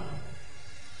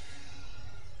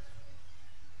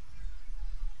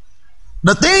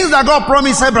 The things that God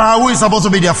promised Abraham, who is supposed to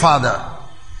be their father,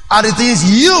 are the things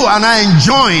you and I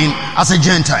enjoying as a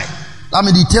Gentile. That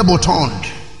means the table turned.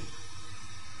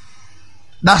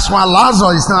 That's why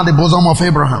Lazarus is now the bosom of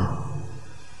Abraham.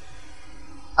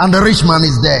 And the rich man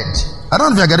is dead. I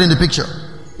don't know if you're getting the picture.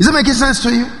 Is it making sense to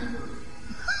you?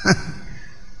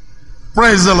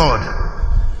 Praise the Lord.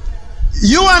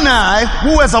 You and I,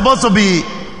 who were supposed to be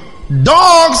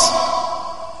dogs,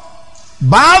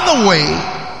 by the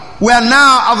way, we are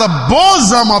now at the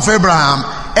bosom of Abraham,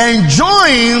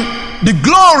 enjoying the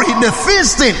glory, the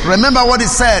feasting. Remember what it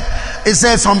said? It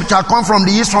says, some shall come from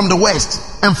the east, from the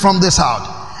west, and from the south.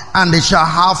 And they shall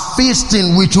have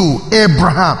feasting with who?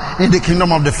 Abraham, in the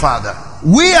kingdom of the Father.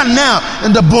 We are now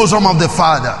in the bosom of the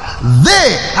Father.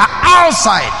 They are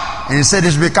outside. And he said they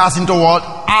should be cast into what?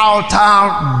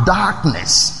 Outer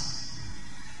darkness.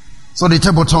 So the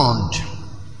table turned.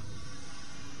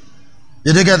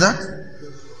 Did you get that?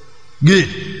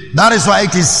 Good. That is why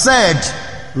it is said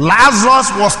Lazarus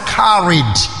was carried,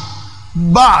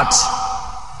 but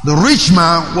the rich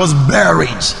man was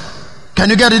buried. Can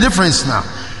you get the difference now?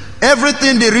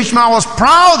 Everything the rich man was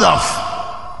proud of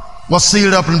was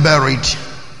sealed up and buried.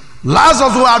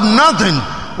 Lazarus, who had nothing,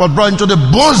 was brought into the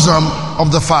bosom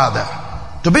of the Father.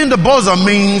 To be in the bosom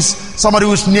means somebody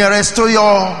who is nearest to your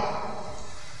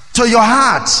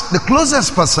heart, the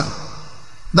closest person.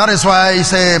 That is why I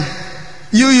say,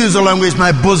 you use the language,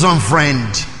 my bosom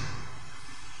friend.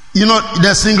 You know,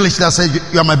 there's English that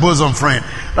says you are my bosom friend.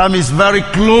 That means very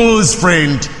close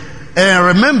friend. And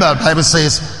remember, the Bible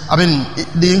says,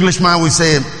 the Englishman will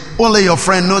say, only your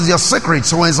friend knows your secret.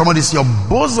 So when somebody is your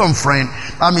bosom friend,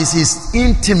 that means he's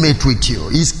intimate with you.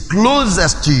 He's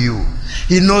closest to you.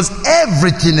 He knows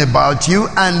everything about you,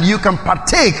 and you can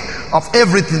partake of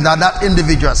everything that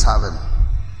individual is having.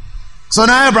 So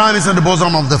now Abraham is in the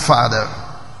bosom of the Father.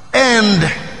 And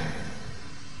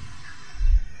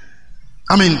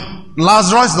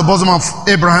Lazarus, the bosom of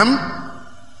Abraham,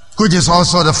 which is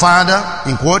also the father,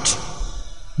 in quote.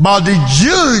 But the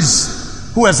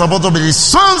Jews, who were supposed to be the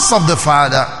sons of the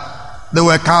Father, they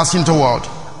were cast into what?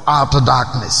 Outer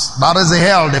darkness. That is the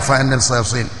hell they find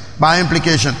themselves in. By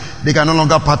implication, they can no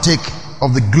longer partake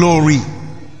of the glory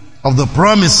of the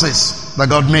promises that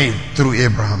God made through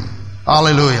Abraham.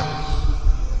 Hallelujah.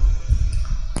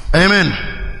 Amen.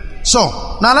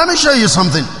 So, now let me show you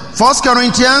something. 1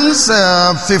 Corinthians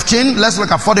 15, let's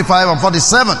look at 45 and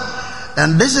 47.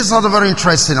 And this is also very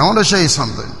interesting. I want to show you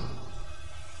something.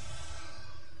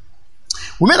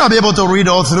 We may not be able to read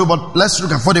all through, but let's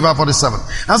look at 45, 47.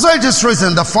 And so it is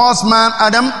written, the first man,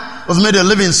 Adam, was made a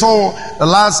living soul. The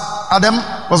last Adam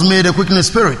was made a quickening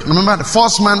spirit. Remember, the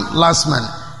first man, last man.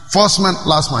 First man,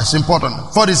 last man. It's important.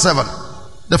 47.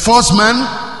 The first man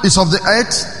is of the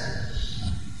earth,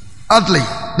 earthly.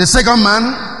 The second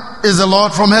man is the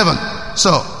Lord from heaven.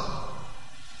 So,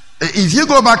 if you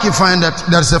go back, you find that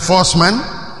there is a first man,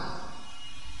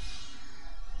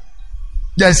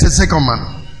 there is a second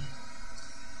man,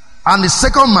 and the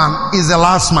second man is the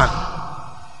last man.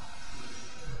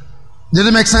 Did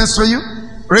it make sense to you?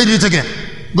 Read it again.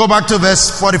 Go back to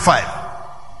verse 45.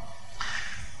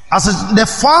 As the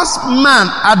first man,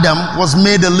 Adam, was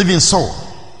made a living soul,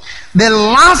 the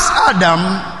last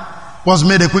Adam was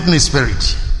made a quickening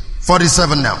spirit.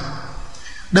 47 now.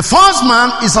 The first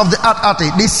man is of the earth.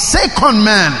 The second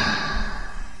man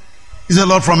is the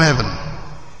Lord from heaven.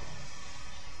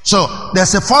 So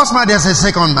there's a first man, there's a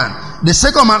second man. The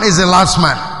second man is the last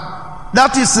man.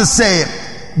 That is to say,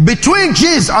 between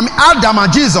Adam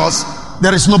and Jesus,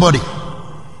 there is nobody.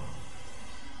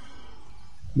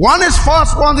 One is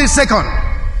first, one is second.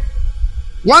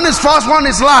 One is first, one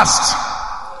is last.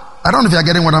 I don't know if you're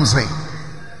getting what I'm saying.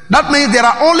 That means there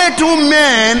are only two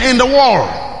men in the world.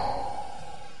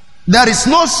 There is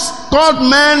no third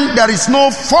man, there is no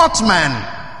fourth man.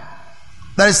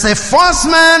 There is a first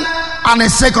man and a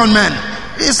second man.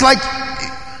 It's like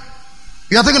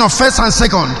you're thinking of first and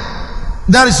second.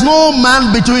 There is no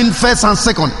man between first and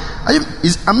second.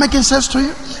 I'm making sense to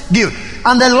you? Good.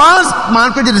 And the last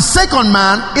man, the second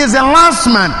man, is the last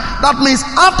man. That means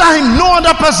after him, no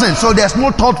other person. So there's no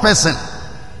third person.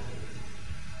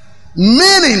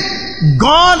 Meaning,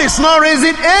 God is not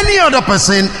raising any other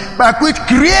person by which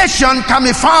creation can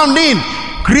be found in.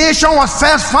 Creation was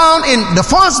first found in the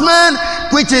first man,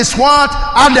 which is what?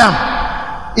 Adam.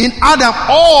 In Adam,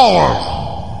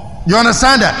 all. You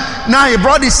understand that? Now he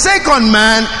brought the second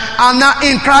man, and now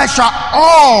in Christ shall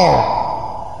all.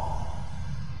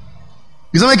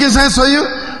 Is that making sense for you?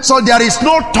 So there is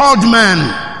no third man.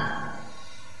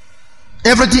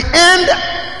 Everything end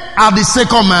at the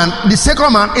second man. The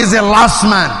second man is the last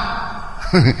man.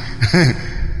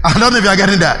 I don't know if you are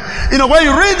getting that. You know, when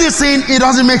you read this thing, it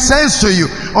doesn't make sense to you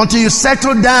until you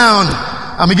settle down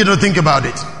and begin to think about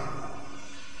it.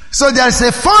 So there is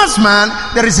a first man,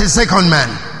 there is a second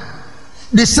man.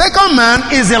 The second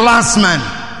man is the last man.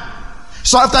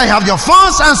 So after you have your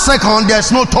first and second, there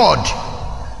is no third.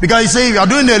 Because you say if you are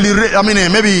doing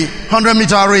maybe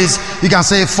 100-meter race, you can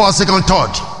say first, second,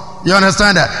 third. You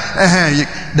understand that?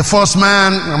 The first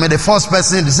man, the first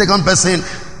person, the second person,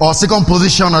 or second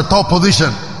position, or third position.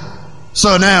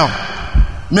 So now,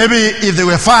 maybe if there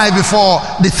were 5 before,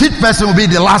 the 5th person will be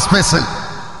the last person.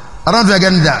 I don't know if you're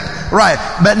getting that. Right.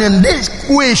 But in this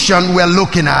equation we're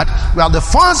looking at, we have the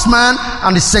first man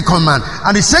and the second man.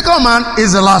 And the second man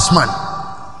is the last man.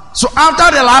 So after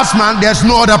the last man, there's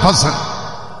no other person.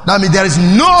 That means there is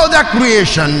no other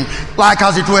creation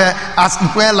as it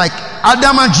were like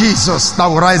Adam and Jesus that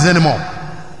will rise anymore.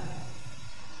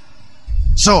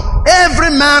 So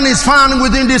every man is found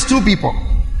within these two people.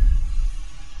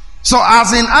 So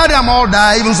as in Adam all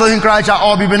die, even so in Christ shall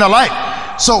all be made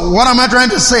alive. So what am I trying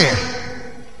to say?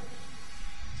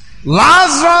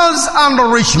 Lazarus and the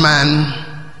rich man,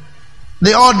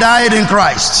 they all died in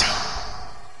Christ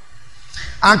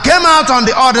and came out on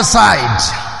the other side.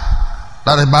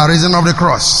 That is by reason of the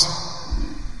cross.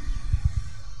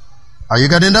 Are you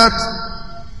getting that?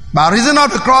 By reason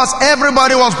of the cross,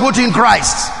 everybody was put in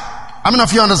Christ. How many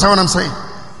of you understand what I'm saying?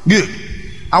 Good.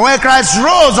 And when Christ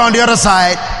rose on the other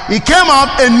side, he came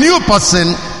up a new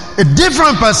person, a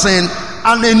different person,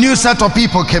 and a new set of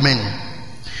people came in.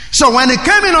 So when he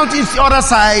came in on the other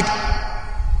side,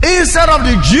 instead of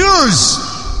the Jews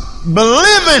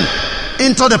believing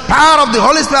into the power of the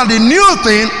Holy Spirit, the new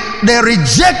thing, they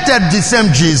rejected the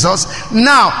same Jesus.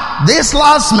 Now, this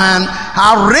last man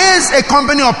has raised a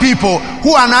company of people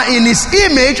who are now in his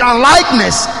image and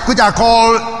likeness, which are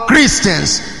called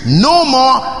Christians. No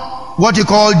more what you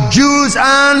call Jews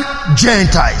and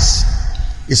Gentiles.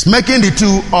 It's making the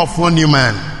two of one new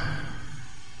man.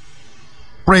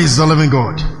 Praise the living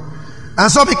God.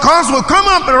 And so because we come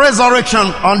up the resurrection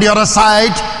on the other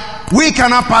side, we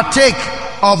cannot partake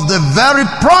of the very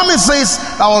promises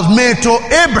that was made to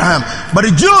Abraham. But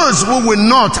the Jews who will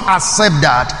not accept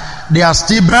that, they are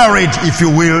still buried, if you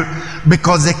will,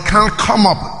 because they can't come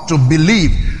up to believe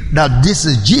that this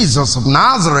is Jesus of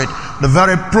Nazareth, the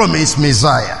very promised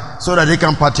Messiah, so that they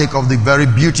can partake of the very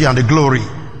beauty and the glory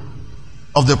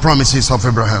of the promises of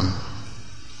Abraham.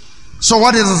 So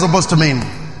what is it supposed to mean?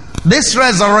 This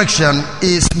resurrection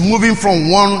is moving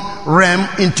from one realm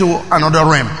into another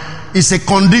realm. It's a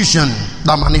condition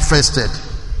that manifested.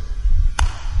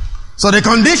 So the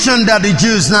condition that the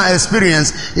Jews now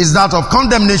experience is that of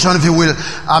condemnation, if you will.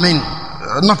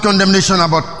 Not condemnation,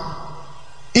 but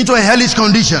into a hellish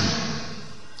condition.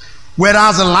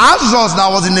 Whereas Lazarus that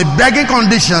was in a begging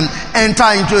condition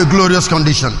entered into a glorious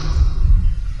condition.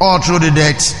 All through the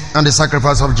death and the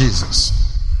sacrifice of Jesus.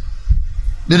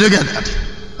 Did you get that?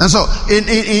 And so,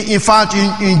 in fact,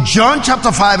 in John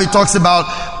chapter 5, it talks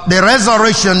about the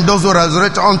resurrection, those who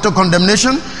resurrect unto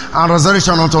condemnation and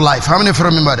resurrection unto life. How many of you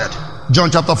remember that?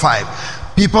 John chapter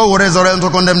 5. People who resurrect unto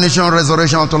condemnation,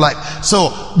 resurrection unto life. So,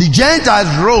 the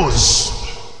Gentiles rose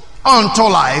unto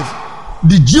life.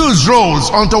 The Jews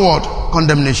rose unto what?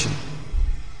 Condemnation.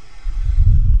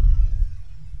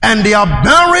 And they are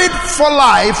buried for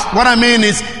life. What I mean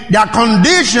is, their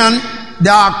condition,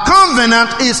 their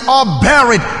covenant is all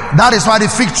buried. That is why the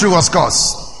fig tree was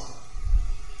cursed.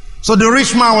 So the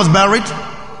rich man was buried,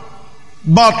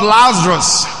 but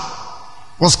Lazarus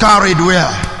was carried where?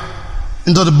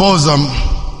 Into the bosom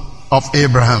of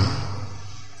Abraham.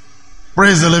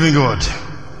 Praise the living God.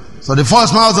 So the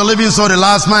first man was the living soul, the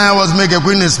last man was made a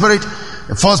queen in the spirit.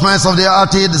 The first man is of the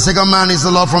earth, the second man is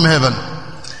the Lord from heaven.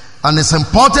 And it's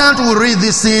important we read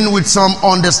this thing with some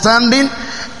understanding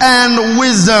and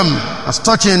wisdom as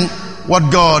touching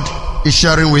what God is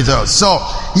sharing with us. So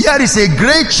here is a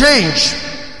great change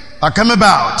that came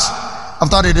about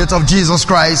after the death of Jesus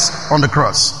Christ on the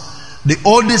cross. The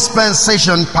old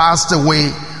dispensation passed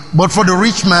away, both for the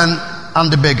rich man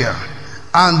and the beggar.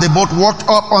 And they both walked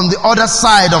up on the other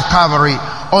side of Calvary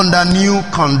under new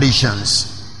conditions.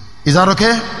 Is that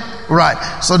okay? Right.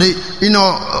 So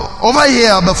over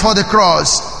here before the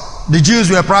cross, the Jews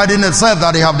were priding themselves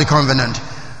that they have the covenant.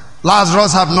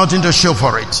 Lazarus had nothing to show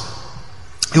for it.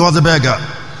 He was a beggar.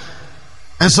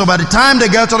 And so by the time they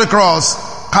get to the cross,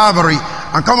 Calvary,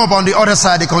 and come up on the other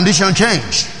side, the condition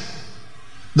changed.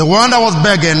 The one that was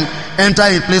begging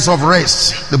entered a place of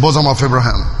rest, the bosom of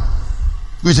Abraham,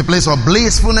 which is a place of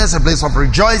blissfulness, a place of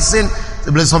rejoicing,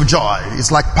 a place of joy.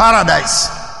 It's like paradise.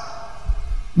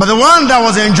 But the one that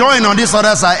was enjoying on this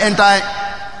other side entered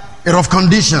a rough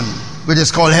condition, which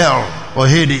is called hell or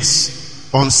Hades,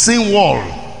 unseen world.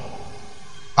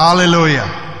 Hallelujah.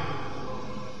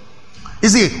 You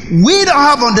see, we don't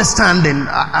have understanding.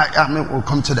 I mean, we'll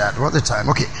come to that. What's the time?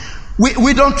 Okay.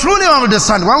 We don't truly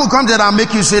understand. When we come to that, I'll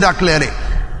make you say that clearly.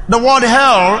 The word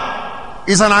hell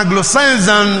is an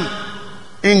Anglo-Saxon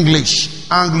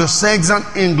English. Anglo-Saxon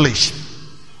English.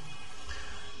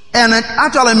 And it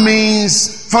actually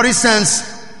means, for instance,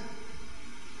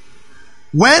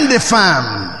 when they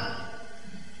farm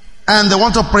and they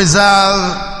want to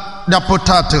preserve their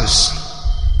potatoes,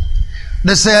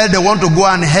 they said they want to go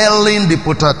and hell in the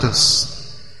potatoes.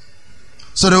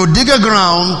 So they will dig the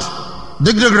ground,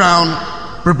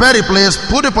 prepare the place,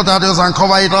 put the potatoes and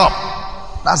cover it up.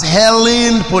 That's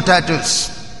helling potatoes.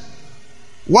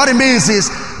 What it means is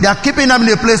they are keeping them in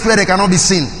a place where they cannot be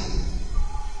seen.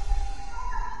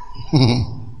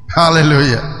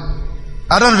 Hallelujah.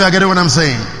 I don't know if you're getting what I'm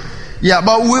saying. Yeah,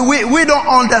 but we don't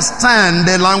understand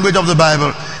the language of the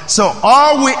Bible. So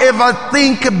all we ever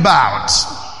think about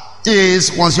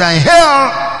is once you are in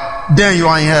hell, then you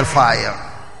are in hellfire.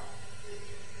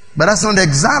 But that's not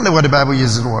exactly what the Bible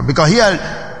uses the word. Because here,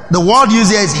 the word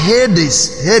used here is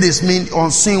Hades. Hades means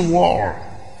unseen world.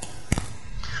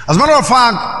 As a matter of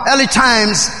fact, early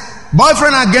times,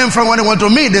 boyfriend and girlfriend, when they want to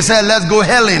meet, they say, let's go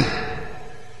helling.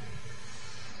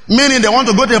 Meaning they want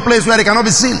to go to a place where they cannot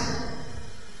be seen.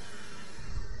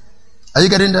 Are you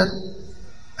getting that?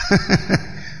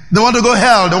 They want to go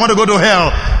hell. They want to go to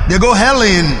hell. They go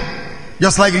helling.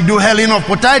 Just like you do helling of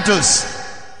potatoes.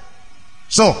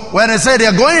 So, when they say they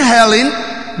are going helling,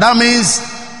 that means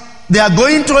they are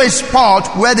going to a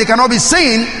spot where they cannot be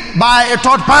seen by a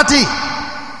third party.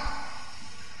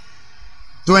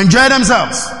 To enjoy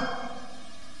themselves.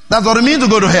 That's what it means to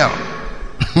go to hell.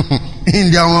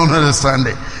 In their own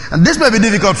understanding. And this may be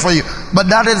difficult for you, but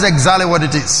that is exactly what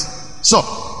it is. So,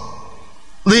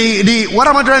 what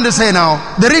am I trying to say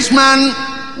now? The rich man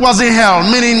was in hell,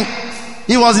 meaning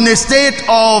he was in a state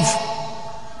of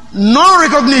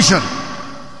non-recognition.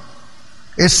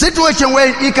 A situation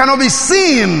where he cannot be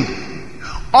seen.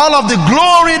 All of the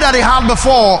glory that he had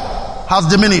before has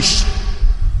diminished.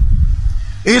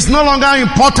 He is no longer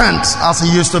important as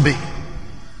he used to be.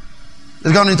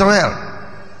 He's gone into hell.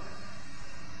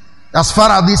 As far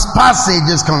as this passage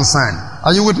is concerned.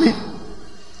 Are you with me?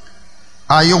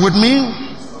 Are you with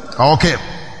me? Okay.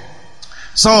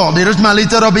 So, the rich man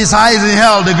lifted up his eyes in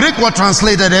hell. The Greek word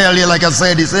translated earlier, like I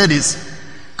said, is Hades.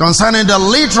 Concerning the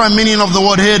literal meaning of the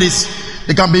word Hades,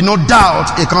 there can be no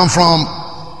doubt it comes from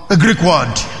the Greek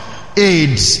word,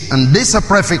 AIDS. And this is a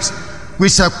prefix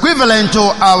which is equivalent to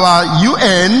our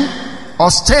UN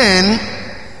or stain,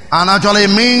 and actually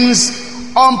means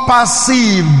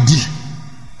unperceived.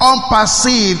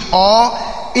 Unperceived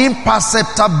or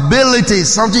imperceptibility,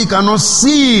 something you cannot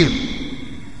see.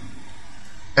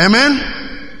 Amen?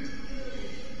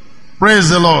 Praise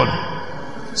the Lord.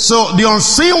 So the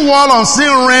unseen world, unseen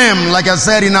realm, like I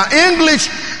said in our English,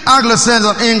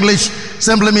 Anglo-Saxon of English,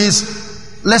 simply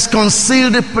means let's conceal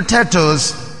the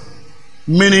potatoes,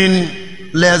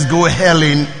 meaning let's go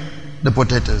helling the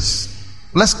potatoes.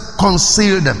 Let's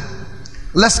conceal them.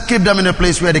 Let's keep them in a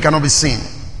place where they cannot be seen.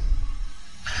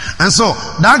 And so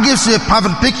that gives you a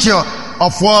perfect picture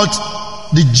of what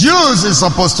the Jews is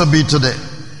supposed to be today.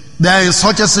 They are in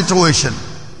such a situation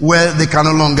where they can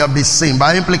no longer be seen.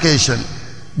 By implication,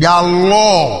 their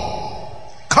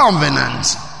law,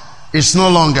 covenant, is no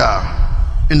longer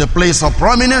in the place of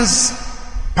prominence,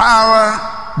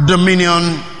 power,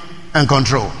 dominion, and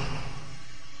control.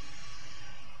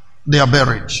 They are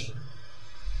buried.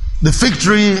 The fig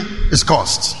tree is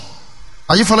cursed.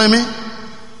 Are you following me?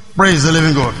 Praise the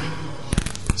living God.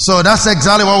 So that's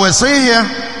exactly what we're saying here.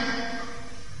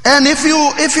 And if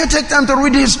you take time to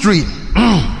read history,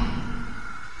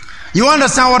 you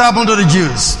understand what happened to the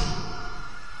Jews.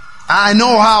 I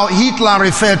know how Hitler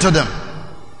referred to them.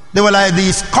 They were like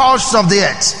the scourge of the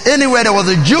earth. Anywhere there was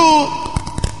a Jew,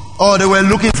 or they were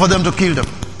looking for them to kill them.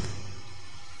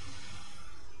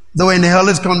 They were in a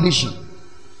hellish condition.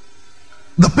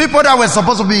 The people that were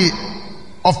supposed to be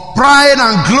of pride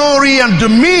and glory and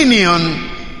dominion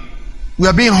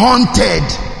were being hunted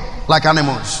like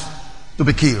animals to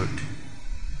be killed.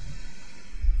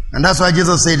 And that's why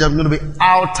Jesus said there's going to be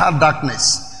outer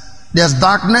darkness. There's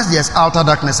darkness, there's outer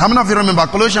darkness. How many of you remember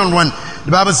Colossians 1?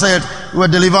 The Bible said, we were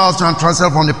delivered and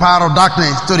transferred from the power of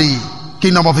darkness to the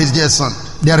kingdom of his dear son.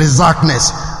 There is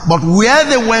darkness. But where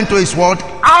they went to is what?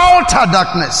 Outer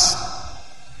darkness.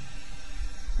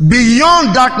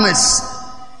 Beyond darkness.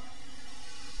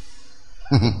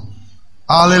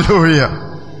 Hallelujah.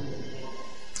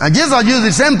 And Jesus used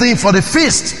the same thing for the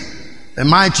feast. In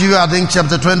Matthew, I think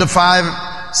chapter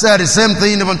 25, said the same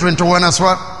thing, even 21 as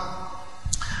well.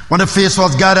 When the feast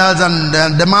was gathered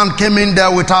and the man came in there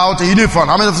without a uniform.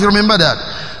 How many of you remember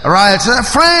that? Right. So,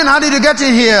 friend, how did you get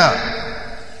in here?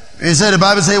 He said, the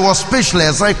Bible says he was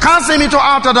speechless. So he cast him into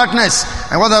outer darkness.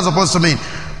 And what that's supposed to mean?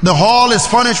 The hall is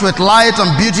furnished with light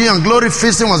and beauty and glory.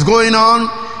 Feasting was going on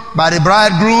by the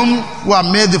bridegroom who had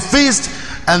made the feast.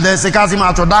 And then they cast him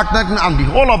out of darkness, and the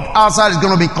whole of outside is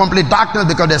going to be complete darkness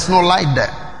because there's no light there.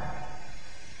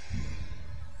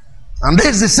 And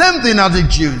this is the same thing as the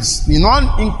Jews. In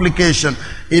one implication,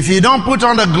 if you don't put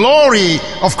on the glory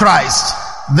of Christ,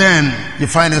 then you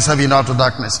find yourself in outer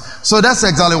darkness. So that's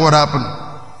exactly what happened.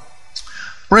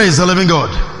 Praise the living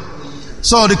God.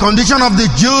 So the condition of the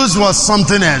Jews was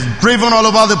something else. Driven all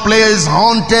over the place,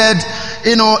 haunted,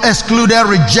 excluded,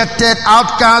 rejected,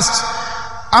 outcast.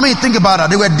 I mean, think about it.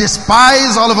 They were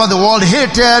despised all over the world,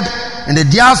 hated in the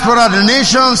diaspora, the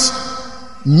nations,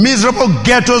 miserable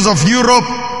ghettos of Europe.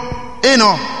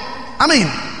 I mean,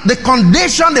 the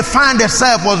condition they find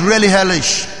themselves was really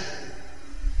hellish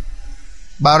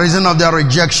by reason of their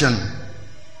rejection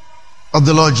of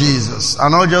the Lord Jesus.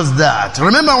 And not just that.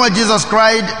 Remember when Jesus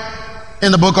cried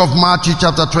in the book of Matthew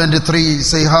chapter 23, he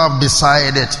said, I have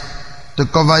decided to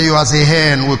cover you as a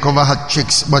hen will cover her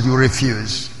chicks, but you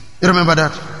refuse. You remember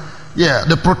that? Yeah,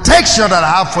 the protection that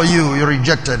I have for you, you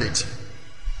rejected it.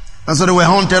 And so they were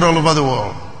haunted all over the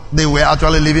world. They were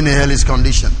actually living in a hellish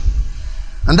condition.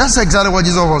 And that's exactly what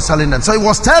Jesus was telling them. So he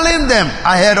was telling them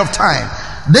ahead of time,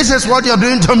 this is what you're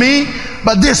doing to me,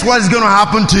 but this is what is going to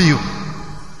happen to you.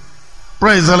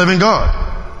 Praise the living God.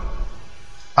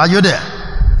 Are you there?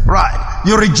 Right.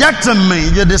 You rejected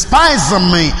me. You despised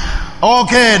me.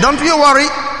 Okay, don't you worry.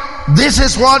 This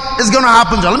is what is going to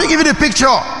happen to you. Let me give you the picture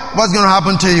of what's going to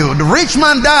happen to you. The rich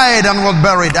man died and was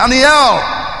buried. And hell,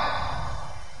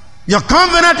 you're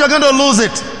confident you're going to lose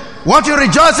it. What you're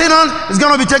rejoicing on is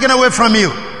going to be taken away from you.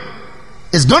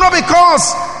 It's going to be caused.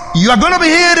 You are going to be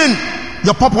hidden.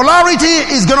 Your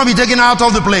popularity is going to be taken out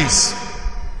of the place.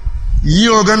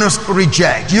 You're going to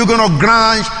reject. You're going to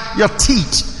grind your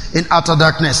teeth in utter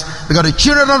darkness. Because the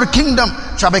children of the kingdom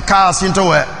shall be cast into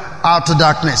outer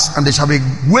darkness. And they shall be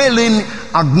wailing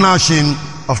and gnashing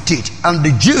of teeth. And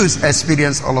the Jews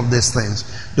experienced all of these things.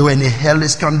 They were in a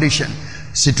hellish condition.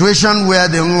 Situation where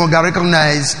they no longer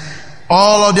recognized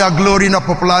all of their glory and their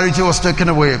popularity was taken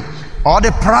away. All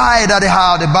the pride that they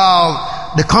had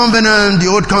about the covenant, the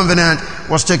old covenant,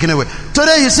 was taken away.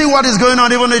 Today you see what is going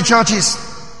on even in the churches,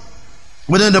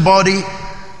 within the body.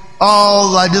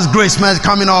 All like this grace man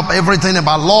coming up, everything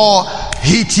about law,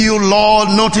 hit you, law,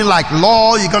 nothing like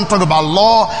law. You can talk about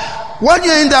law. What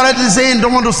you're indirectly saying,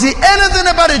 don't want to see anything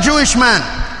about a Jewish man.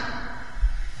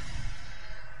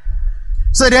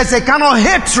 So there's a kind of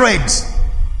hatred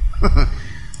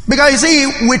Because you see,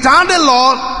 without the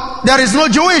law, there is no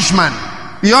Jewish man.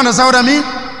 You understand what I mean?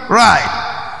 Right.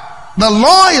 The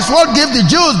law is what gives the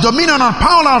Jews dominion and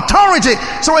power and authority.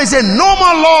 So he said, no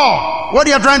more law. What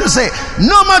are you trying to say?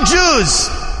 No more Jews.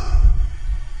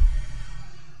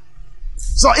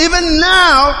 So even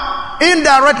now,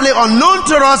 indirectly, unknown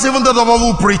to us, even though the people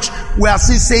who preach, we are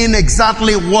still saying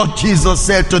exactly what Jesus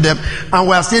said to them. And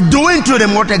we are still doing to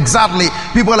them what exactly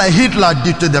people like Hitler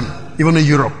did to them, even in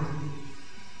Europe.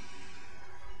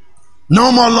 No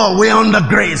more law. We're under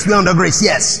grace. We're under grace.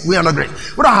 Yes, we're under grace.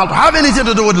 We don't have to have anything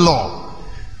to do with law.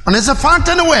 And it's a fact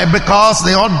anyway, because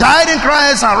they all died in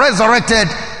Christ and resurrected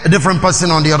a different person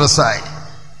on the other side.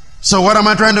 So what am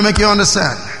I trying to make you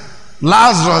understand?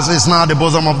 Lazarus is now the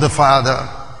bosom of the Father,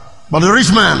 but the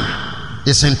rich man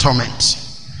is in torment.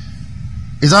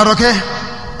 Is that okay?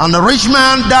 And the rich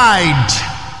man died,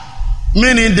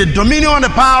 meaning the dominion and the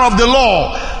power of the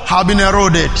law have been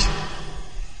eroded.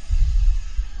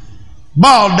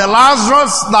 But the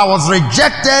Lazarus that was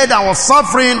rejected and was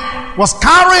suffering was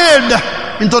carried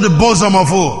into the bosom of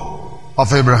who?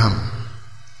 Of Abraham.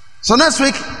 So next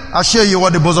week, I'll show you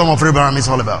what the bosom of Abraham is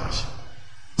all about.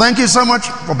 Thank you so much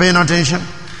for paying attention,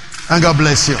 and God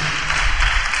bless you.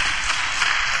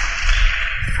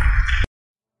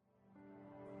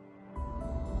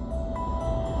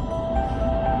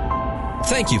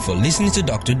 Thank you for listening to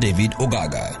Dr. David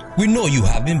Ogaga. We know you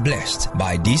have been blessed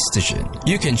by this station.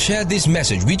 You can share this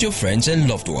message with your friends and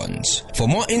loved ones. For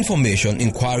more information,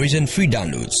 inquiries, and free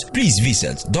downloads, please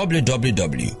visit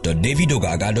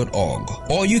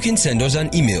www.davidogaga.org, or you can send us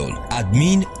an email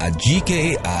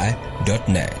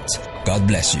admin@gkai.net. God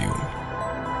bless you.